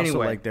 Also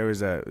like there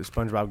was a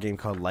SpongeBob game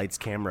called Lights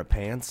Camera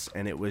Pants,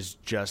 and it was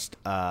just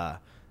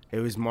it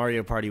was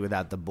Mario Party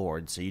without the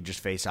board, so you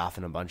just face off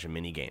in a bunch of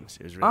mini games.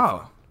 It was really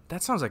fun.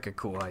 That sounds like a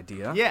cool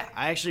idea. Yeah,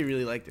 I actually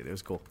really liked it. It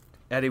was cool.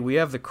 Eddie, we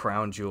have the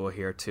crown jewel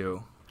here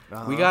too.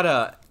 We got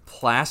a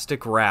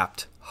plastic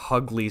wrapped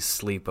Huggley's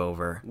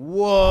Sleepover.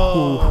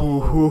 Whoa.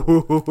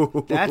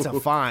 That's a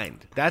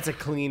find. That's a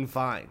clean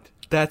find.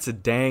 That's a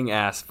dang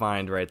ass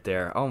find right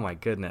there. Oh my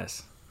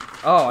goodness.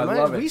 Oh, I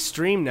love it. We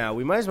stream now.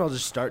 We might as well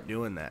just start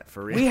doing that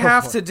for real. We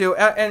have to do,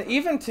 and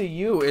even to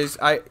you as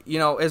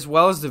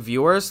well as the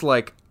viewers,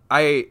 like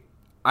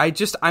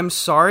I'm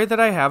sorry that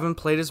I haven't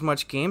played as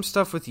much game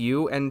stuff with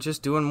you and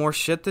just doing more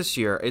shit this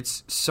year.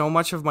 It's so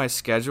much of my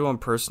schedule and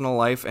personal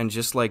life and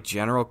just like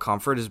general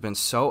comfort has been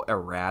so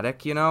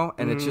erratic,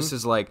 and it just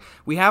is like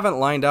we haven't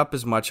lined up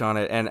as much on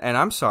it, and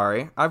I'm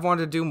sorry. I've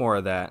wanted to do more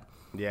of that.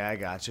 Yeah, I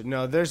got you.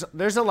 No, there's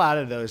a lot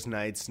of those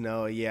nights.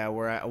 No, yeah,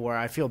 where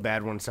I feel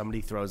bad when somebody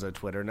throws a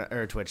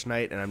Twitch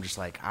night, and I'm just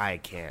like, I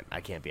can't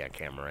be on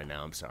camera right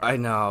now. I'm sorry. I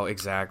know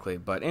exactly,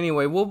 but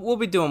anyway, we'll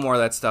be doing more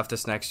of that stuff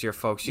this next year,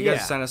 folks. You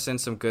guys send us in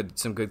some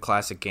good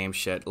classic game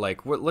shit.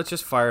 Like, let's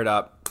just fire it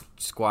up,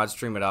 squad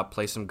stream it up,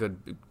 play some good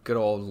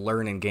old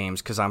learning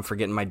games because I'm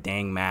forgetting my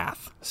dang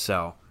math.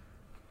 So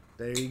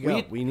there you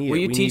go. Will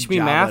you teach me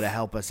Java math to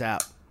help us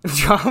out?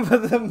 Java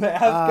the math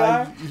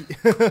guy.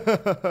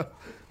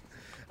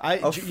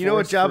 You know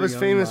what Jabba's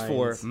famous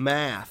for?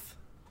 Math.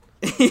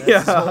 That's yeah.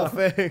 his whole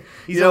thing.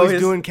 He's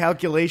always doing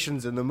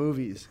calculations in the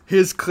movies.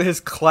 His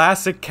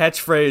classic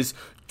catchphrase,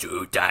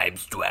 2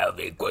 times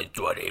 12 equals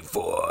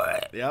 24.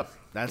 Yep,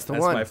 that's the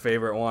that's one. my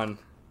favorite one.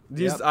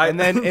 And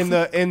then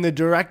in the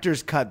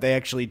director's cut, they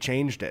actually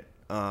changed it.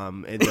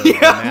 The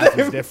math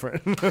was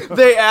different.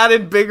 They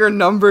added bigger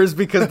numbers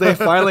because they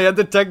finally had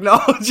the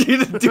technology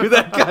to do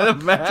that kind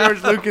of math.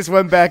 George Lucas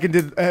went back and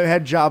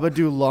had Jabba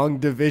do long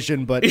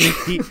division, but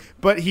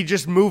he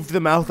just moved the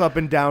mouth up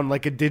and down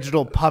like a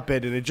digital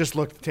puppet, and it just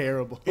looked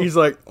terrible. He's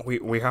like,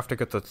 we have to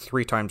get the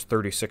 3 times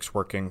 36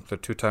 working. The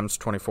 2 times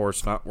 24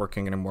 is not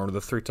working anymore. The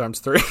 3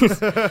 times 3.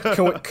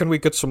 Can we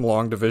get some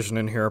long division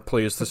in here,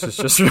 please? This is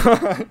just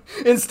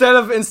instead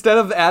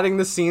of adding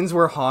the scenes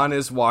where Han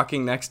is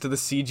walking next to the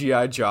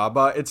CGI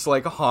Jabba, it's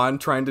like Han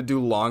trying to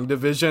do long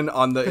division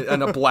on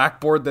a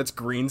blackboard that's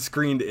green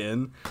screened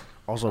in.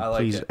 Also,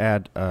 please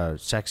add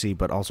sexy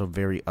but also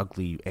very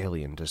ugly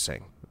alien to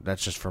sing.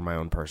 That's just for my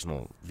own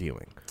personal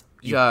viewing.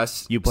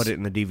 Yes. You put it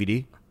in the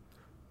DVD?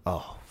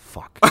 Oh,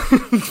 fuck.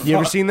 You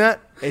ever seen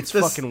that? It's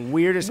fucking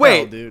weird as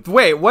hell, dude.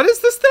 Wait, what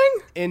is this thing?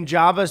 In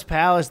Jabba's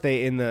palace,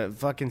 in the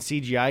fucking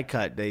CGI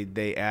cut,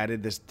 they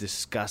added this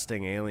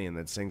disgusting alien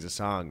that sings a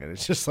song, and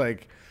it's just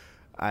like,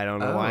 I don't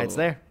know why it's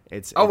there.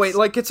 Wait,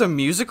 like it's a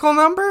musical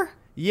number?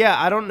 Yeah,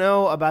 I don't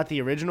know about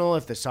the original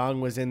if the song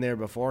was in there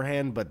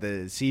beforehand, but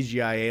the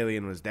CGI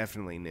alien was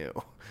definitely new,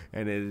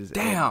 and it is.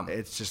 Damn,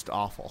 it's just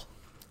awful.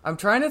 I'm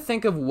trying to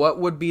think of what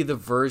would be the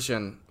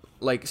version.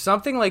 Like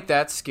something like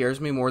that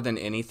scares me more than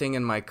anything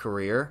in my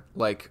career.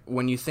 Like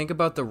when you think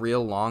about the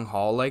real long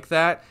haul like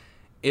that,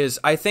 is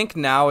I think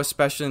now,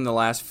 especially in the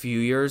last few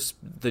years,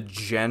 the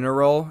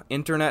general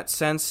internet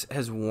sense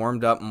has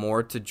warmed up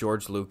more to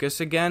George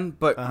Lucas again.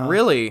 But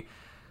really,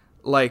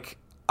 like,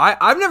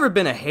 I've never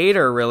been a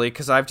hater, really,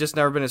 because I've just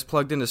never been as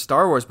plugged into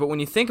Star Wars. But when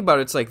you think about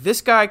it, it's like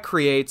this guy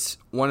creates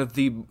one of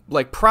the,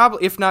 like,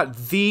 probably, if not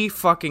the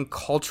fucking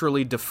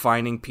culturally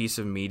defining piece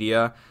of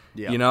media,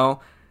 you know?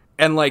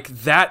 And, like,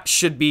 that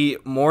should be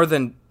more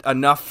than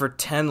enough for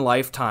 10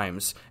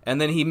 lifetimes.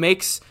 And then he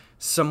makes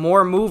some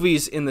more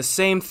movies in the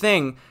same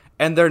thing,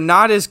 and they're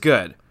not as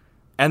good.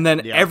 And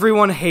then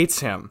everyone hates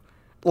him.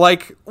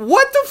 Like,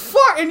 what the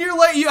fuck? And you're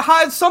like,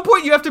 at some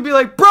point you have to be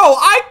like, bro,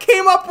 I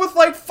came up with,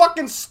 like,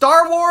 fucking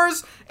Star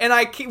Wars, and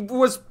I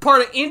was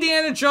part of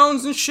Indiana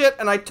Jones and shit,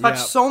 and I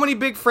touched so many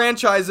big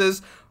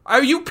franchises.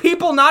 Are you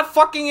people not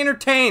fucking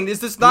entertained? Is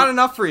this not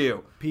enough for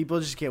you? People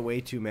just get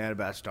way too mad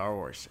about Star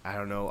Wars. I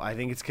don't know. I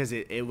think it's because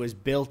it was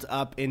built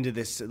up into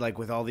this, like,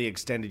 with all the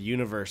extended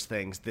universe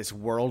things, this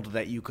world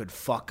that you could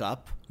fuck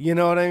up. You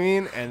know what I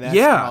mean? And that's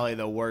probably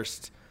the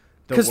worst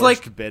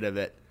bit of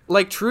it.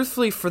 Like,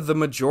 truthfully, for the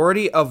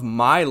majority of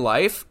my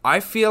life,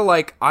 I feel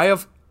like I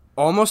have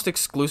almost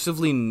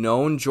exclusively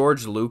known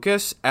George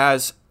Lucas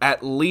as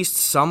at least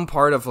some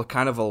part of a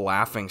kind of a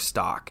laughing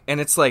stock. And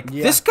it's like,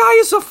 this guy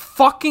is a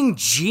fucking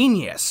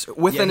genius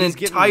with an he's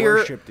entire... getting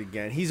worshipped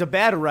again. He's a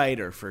bad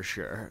writer for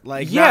sure.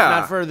 Like,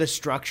 not for the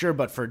structure,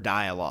 but for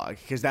dialogue,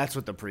 because that's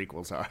what the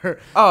prequels are.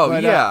 Oh,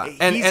 but, yeah.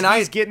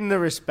 He's getting the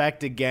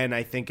respect again,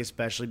 I think,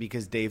 especially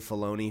because Dave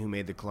Filoni, who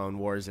made the Clone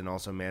Wars and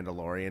also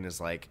Mandalorian, is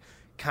like...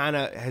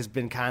 has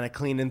been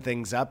cleaning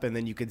things up, and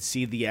then you could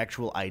see the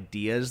actual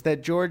ideas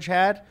that George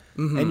had,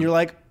 and you're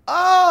like,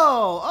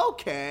 oh,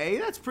 okay,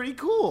 that's pretty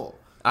cool.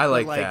 I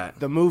like that.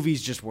 The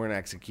movies just weren't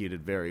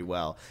executed very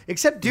well.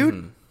 Except,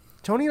 dude,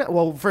 Tony and I,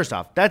 well, first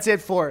off, that's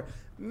it for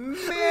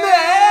Mail!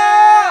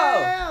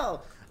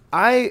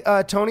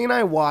 Tony and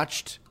I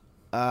watched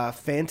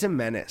Phantom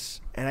Menace,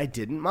 and I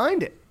didn't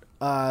mind it.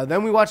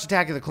 Then we watched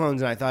Attack of the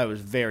Clones, and I thought it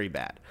was very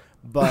bad.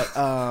 But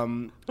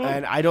and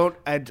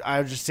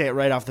I'll just say it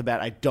right off the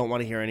bat, I don't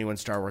want to hear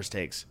anyone's Star Wars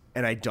takes,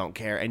 and I don't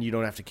care, and you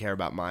don't have to care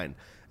about mine.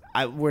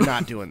 We're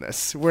not doing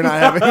this. We're not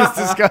having this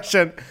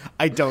discussion.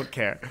 I don't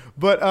care.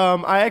 But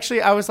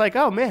I was like,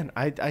 oh man,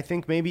 I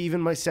think maybe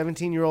even my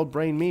 17-year-old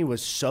brain me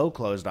was so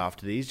closed off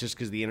to these just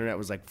because the internet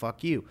was like,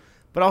 fuck you.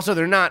 But also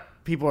they're not.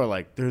 People are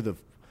like, they're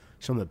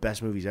some of the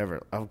best movies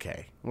ever.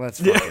 Okay,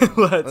 let's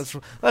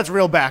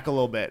reel back a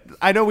little bit.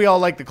 I know we all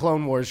like the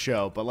Clone Wars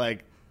show, but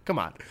like, come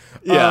on.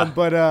 Yeah.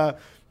 But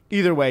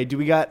either way, do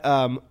we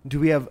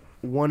have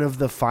one of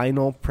the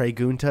final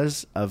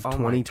preguntas of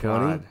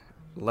 2020?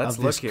 Let's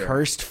of look this here.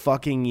 Cursed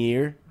fucking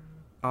year.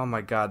 Oh my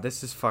god,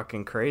 this is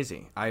fucking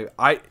crazy.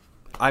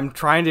 I'm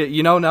trying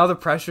to, now the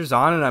pressure's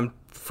on and I'm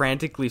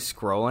frantically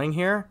scrolling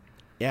here.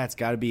 Yeah, it's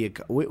got to be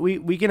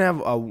we can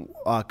have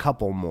a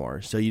couple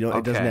more, so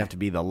it doesn't have to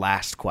be the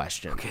last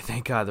question. Okay,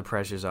 thank God the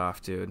pressure's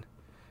off, dude.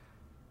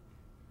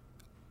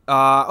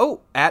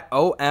 At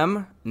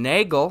OM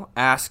Nagel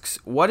asks,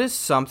 what is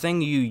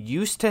something you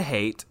used to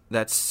hate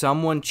that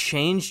someone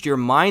changed your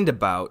mind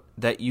about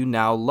that you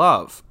now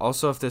love?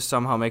 Also, if this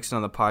somehow makes it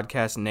on the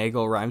podcast,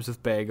 Nagel rhymes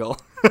with bagel.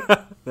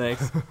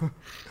 Thanks.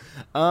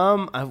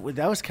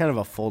 That was kind of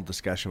a full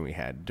discussion we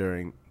had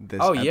during this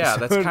episode. Yeah,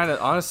 that's kind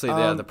of, honestly,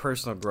 the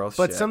personal growth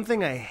but shit.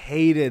 Something I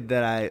hated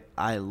that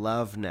I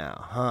love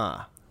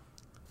now,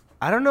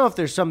 I don't know if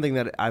there's something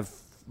that I've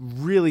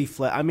really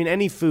I mean,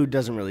 any food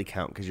doesn't really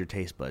count because your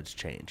taste buds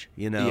change,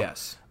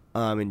 Yes.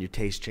 And your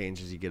taste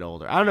changes as you get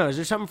older. I don't know. Is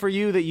there something for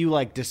you that you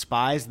like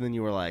despised and then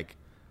you were like,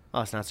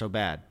 oh, it's not so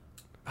bad?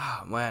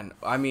 Oh, man.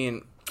 I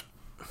mean,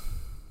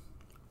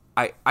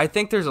 I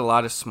think there's a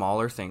lot of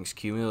smaller things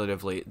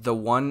cumulatively. The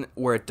one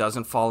where it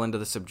doesn't fall into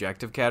the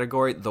subjective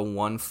category, the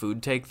one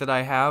food take that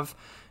I have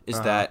is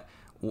that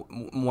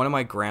one of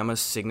my grandma's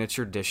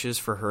signature dishes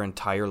for her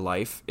entire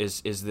life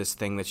is this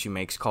thing that she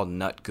makes called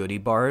nut goodie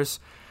bars.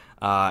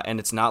 And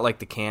it's not like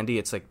the candy,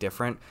 it's like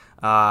different.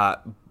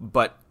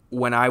 But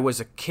when I was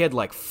a kid,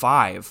 like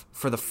 5,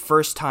 for the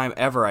first time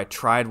ever, I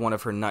tried one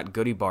of her nut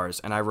goodie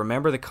bars. And I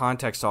remember the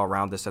context all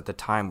around this at the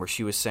time where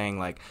she was saying,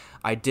 like,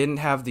 I didn't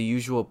have the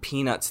usual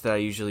peanuts that I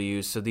usually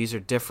use, so these are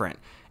different.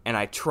 And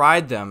I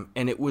tried them,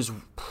 and it was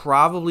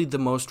probably the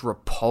most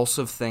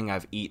repulsive thing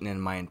I've eaten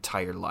in my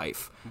entire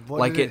life.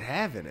 What did it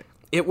have in it?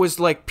 It was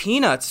like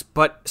peanuts,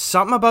 but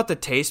something about the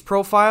taste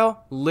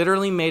profile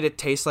literally made it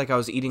taste like I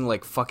was eating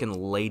like fucking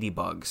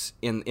ladybugs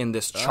in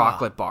this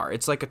chocolate bar.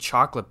 It's like a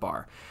chocolate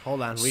bar.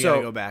 Hold on, we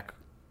gotta go back.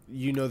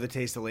 You know the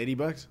taste of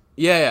ladybugs?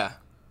 Yeah.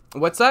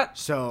 What's that?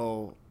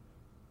 So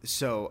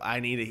I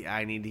need to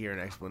hear an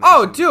explanation.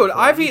 Oh, dude,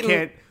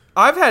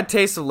 I've had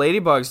taste of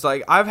ladybugs.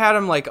 Like, I've had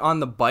them, like, on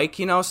the bike,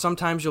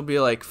 Sometimes you'll be,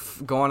 like,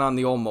 going on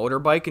the old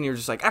motorbike, and you're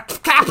just like,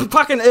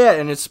 fucking it,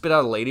 and it spit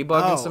out a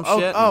ladybug and some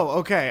shit. Oh,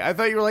 okay. I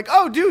thought you were like,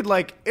 oh, dude,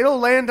 like, it'll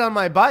land on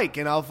my bike,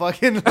 and I'll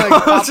fucking, like,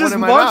 I'll pop just one in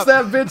my munch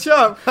mouth. that bitch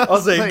up.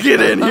 I'll say, like, get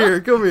in here.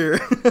 Come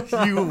here.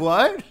 You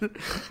what?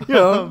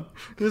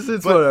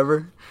 It's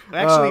whatever.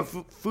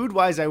 Actually,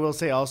 food-wise, I will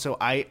say also,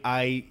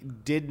 I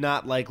did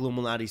not like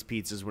Luminati's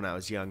pizzas when I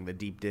was young. The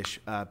deep dish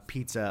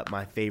pizza,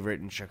 my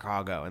favorite in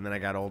Chicago. And then I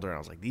got older, and I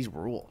was like, these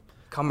rule.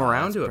 Come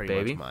around to it,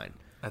 baby. Mine.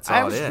 That's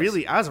all it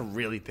is. I was a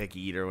really picky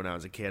eater when I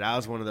was a kid. I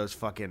was one of those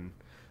fucking,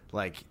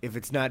 like, if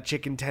it's not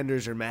chicken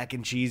tenders or mac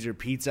and cheese or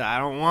pizza, I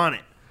don't want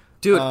it.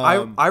 Dude,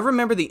 I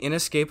remember the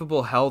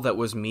inescapable hell that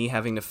was me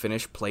having to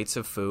finish plates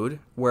of food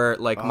where,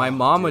 like, my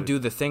mom would do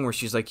the thing where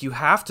she's like, you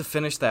have to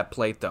finish that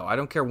plate, though. I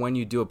don't care when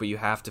you do it, but you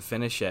have to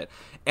finish it.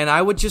 And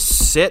I would just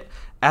sit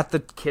at the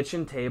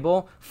kitchen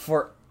table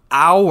for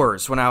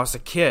hours when I was a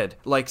kid.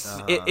 Like,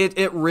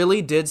 it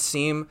really did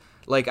seem...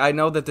 Like, I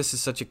know that this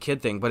is such a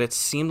kid thing, but it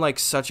seemed like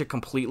such a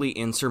completely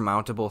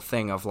insurmountable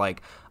thing of,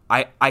 like...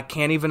 I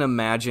can't even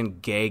imagine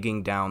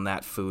gagging down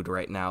that food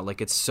right now.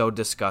 Like, it's so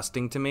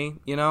disgusting to me,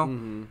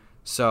 Mm-hmm.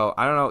 So,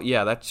 I don't know.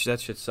 Yeah, that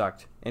shit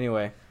sucked.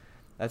 Anyway,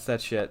 that's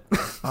that shit.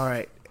 All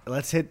right.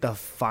 Let's hit the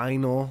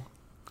final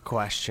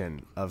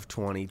question of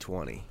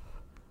 2020.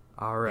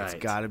 All right.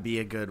 It's got to be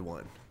a good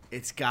one.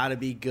 It's got to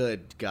be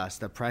good, Gus.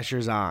 The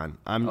pressure's on.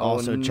 I'm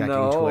also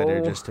checking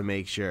Twitter just to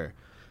make sure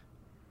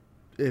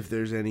if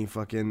there's any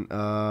fucking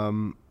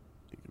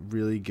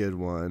really good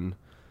one.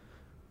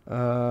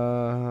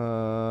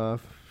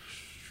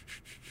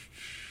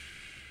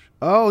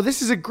 Oh,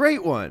 this is a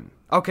great one.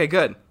 Okay,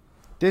 good.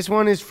 This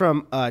one is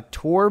from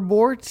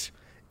Torbort.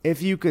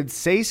 If you could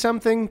say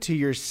something to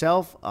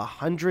yourself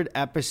 100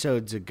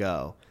 episodes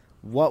ago,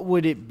 what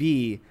would it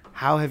be?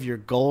 How have your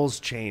goals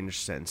changed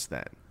since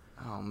then?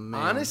 Oh,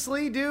 man.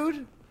 Honestly,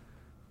 dude,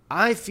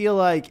 I feel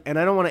like, and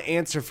I don't want to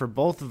answer for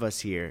both of us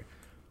here,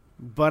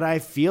 but I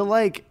feel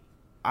like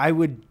I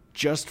would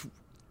just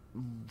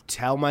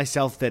tell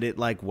myself that it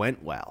like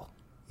went well,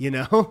 you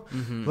know?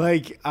 Mm-hmm.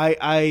 Like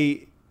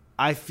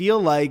I feel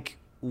like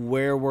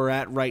where we're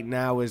at right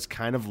now is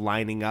kind of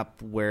lining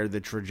up where the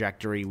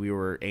trajectory we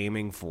were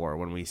aiming for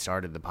when we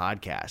started the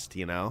podcast,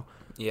 you know?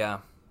 Yeah.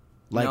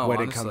 Like no, when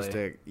honestly. it comes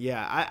to,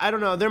 yeah, I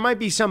don't know. There might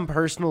be some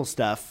personal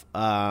stuff,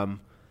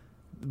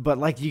 but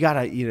like you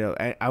gotta, you know,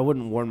 I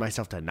wouldn't warn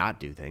myself to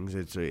not do things.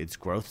 It's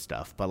growth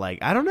stuff, but like,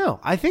 I don't know.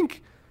 I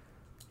think,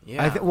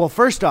 well,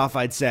 first off,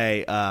 I'd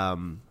say,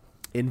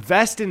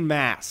 invest in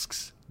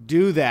masks.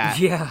 Do that.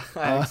 Yeah,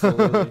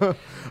 absolutely.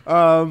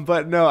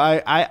 But no,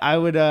 I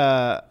would,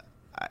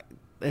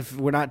 if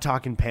we're not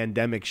talking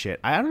pandemic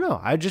shit, I don't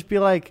know. I'd just be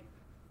like,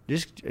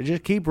 just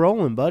keep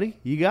rolling, buddy.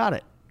 You got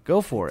it.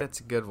 Go for it. That's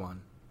a good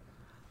one.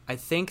 I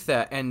think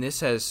that, and this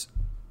has,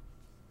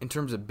 in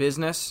terms of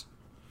business,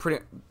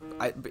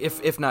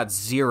 if not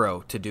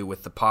zero to do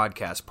with the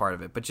podcast part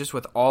of it, but just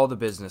with all the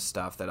business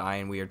stuff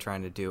that we are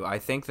trying to do, I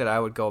think that I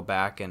would go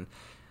back and,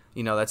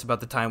 you know, that's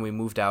about the time we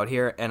moved out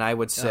here, and I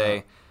would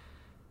say,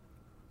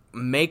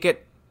 make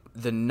it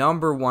the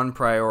number one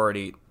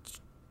priority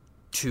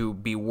to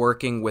be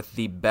working with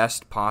the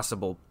best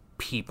possible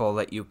people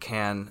that you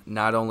can,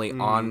 not only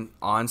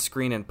on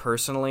screen and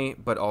personally,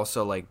 but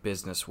also like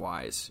business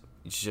wise.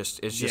 It's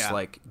just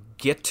like,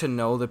 get to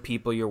know the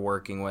people you're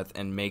working with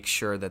and make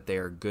sure that they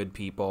are good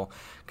people,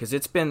 because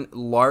it's been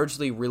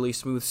largely really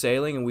smooth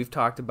sailing, and we've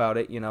talked about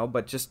it, you know,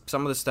 but just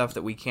some of the stuff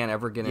that we can't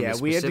ever get into specifics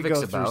about. Yeah, we had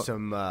to go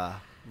through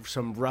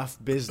some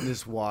rough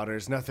business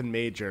waters, nothing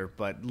major,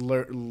 but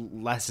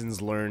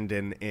lessons learned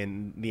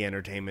in the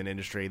entertainment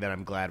industry that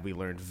I'm glad we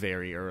learned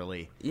very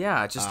early.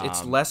 Yeah,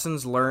 it's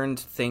lessons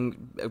learned,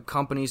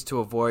 companies to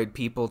avoid,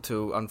 people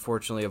to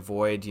unfortunately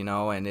avoid, you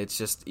know, and it's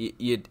just,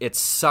 it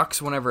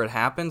sucks whenever it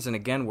happens, and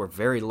again, we're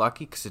very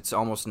lucky because it's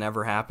almost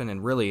never happened,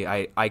 and really,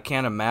 I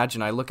can't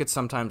imagine. I look at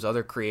sometimes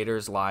other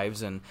creators'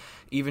 lives and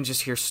even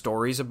just hear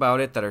stories about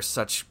it that are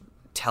such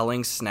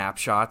telling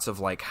snapshots of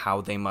like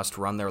how they must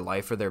run their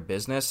life or their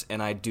business,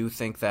 and I do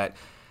think that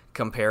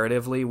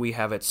comparatively we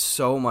have it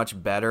so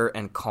much better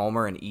and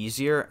calmer and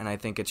easier, and I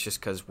think it's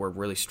just because we're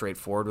really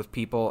straightforward with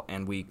people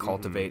and we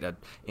cultivate a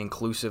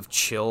inclusive,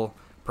 chill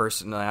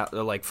person,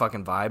 like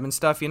fucking vibe and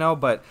stuff, you know.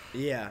 But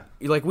yeah,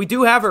 like we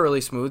do have it really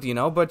smooth, you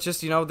know, but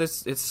just, you know,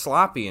 it's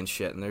sloppy and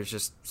shit, and there's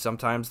just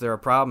sometimes there are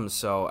problems,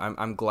 so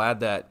I'm glad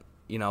that,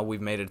 you know,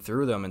 we've made it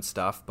through them and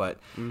stuff, but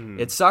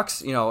it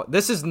sucks. You know,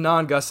 this is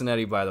non-Gus and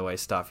Eddy, by the way,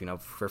 stuff, you know,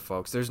 for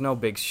folks. There's no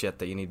big shit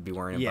that you need to be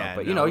worrying about.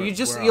 But, you know, you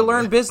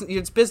learn business.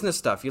 It's business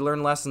stuff. You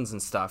learn lessons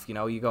and stuff. You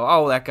know, you go,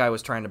 oh, that guy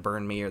was trying to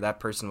burn me, or that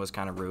person was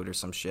kind of rude or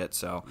some shit.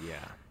 So,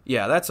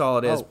 yeah, that's all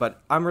it is. But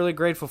I'm really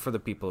grateful for the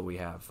people that we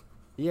have.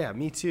 Yeah,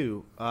 me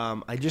too.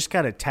 I just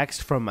got a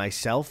text from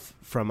myself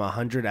from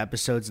 100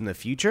 episodes in the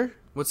future.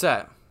 What's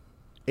that?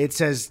 It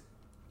says,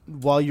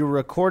 while you're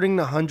recording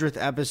the 100th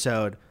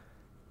episode,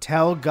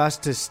 tell Gus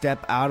to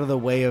step out of the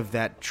way of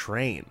that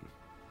train.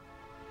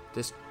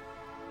 What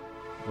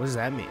does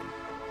that mean?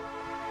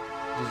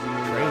 Does he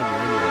mean train?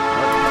 You're in your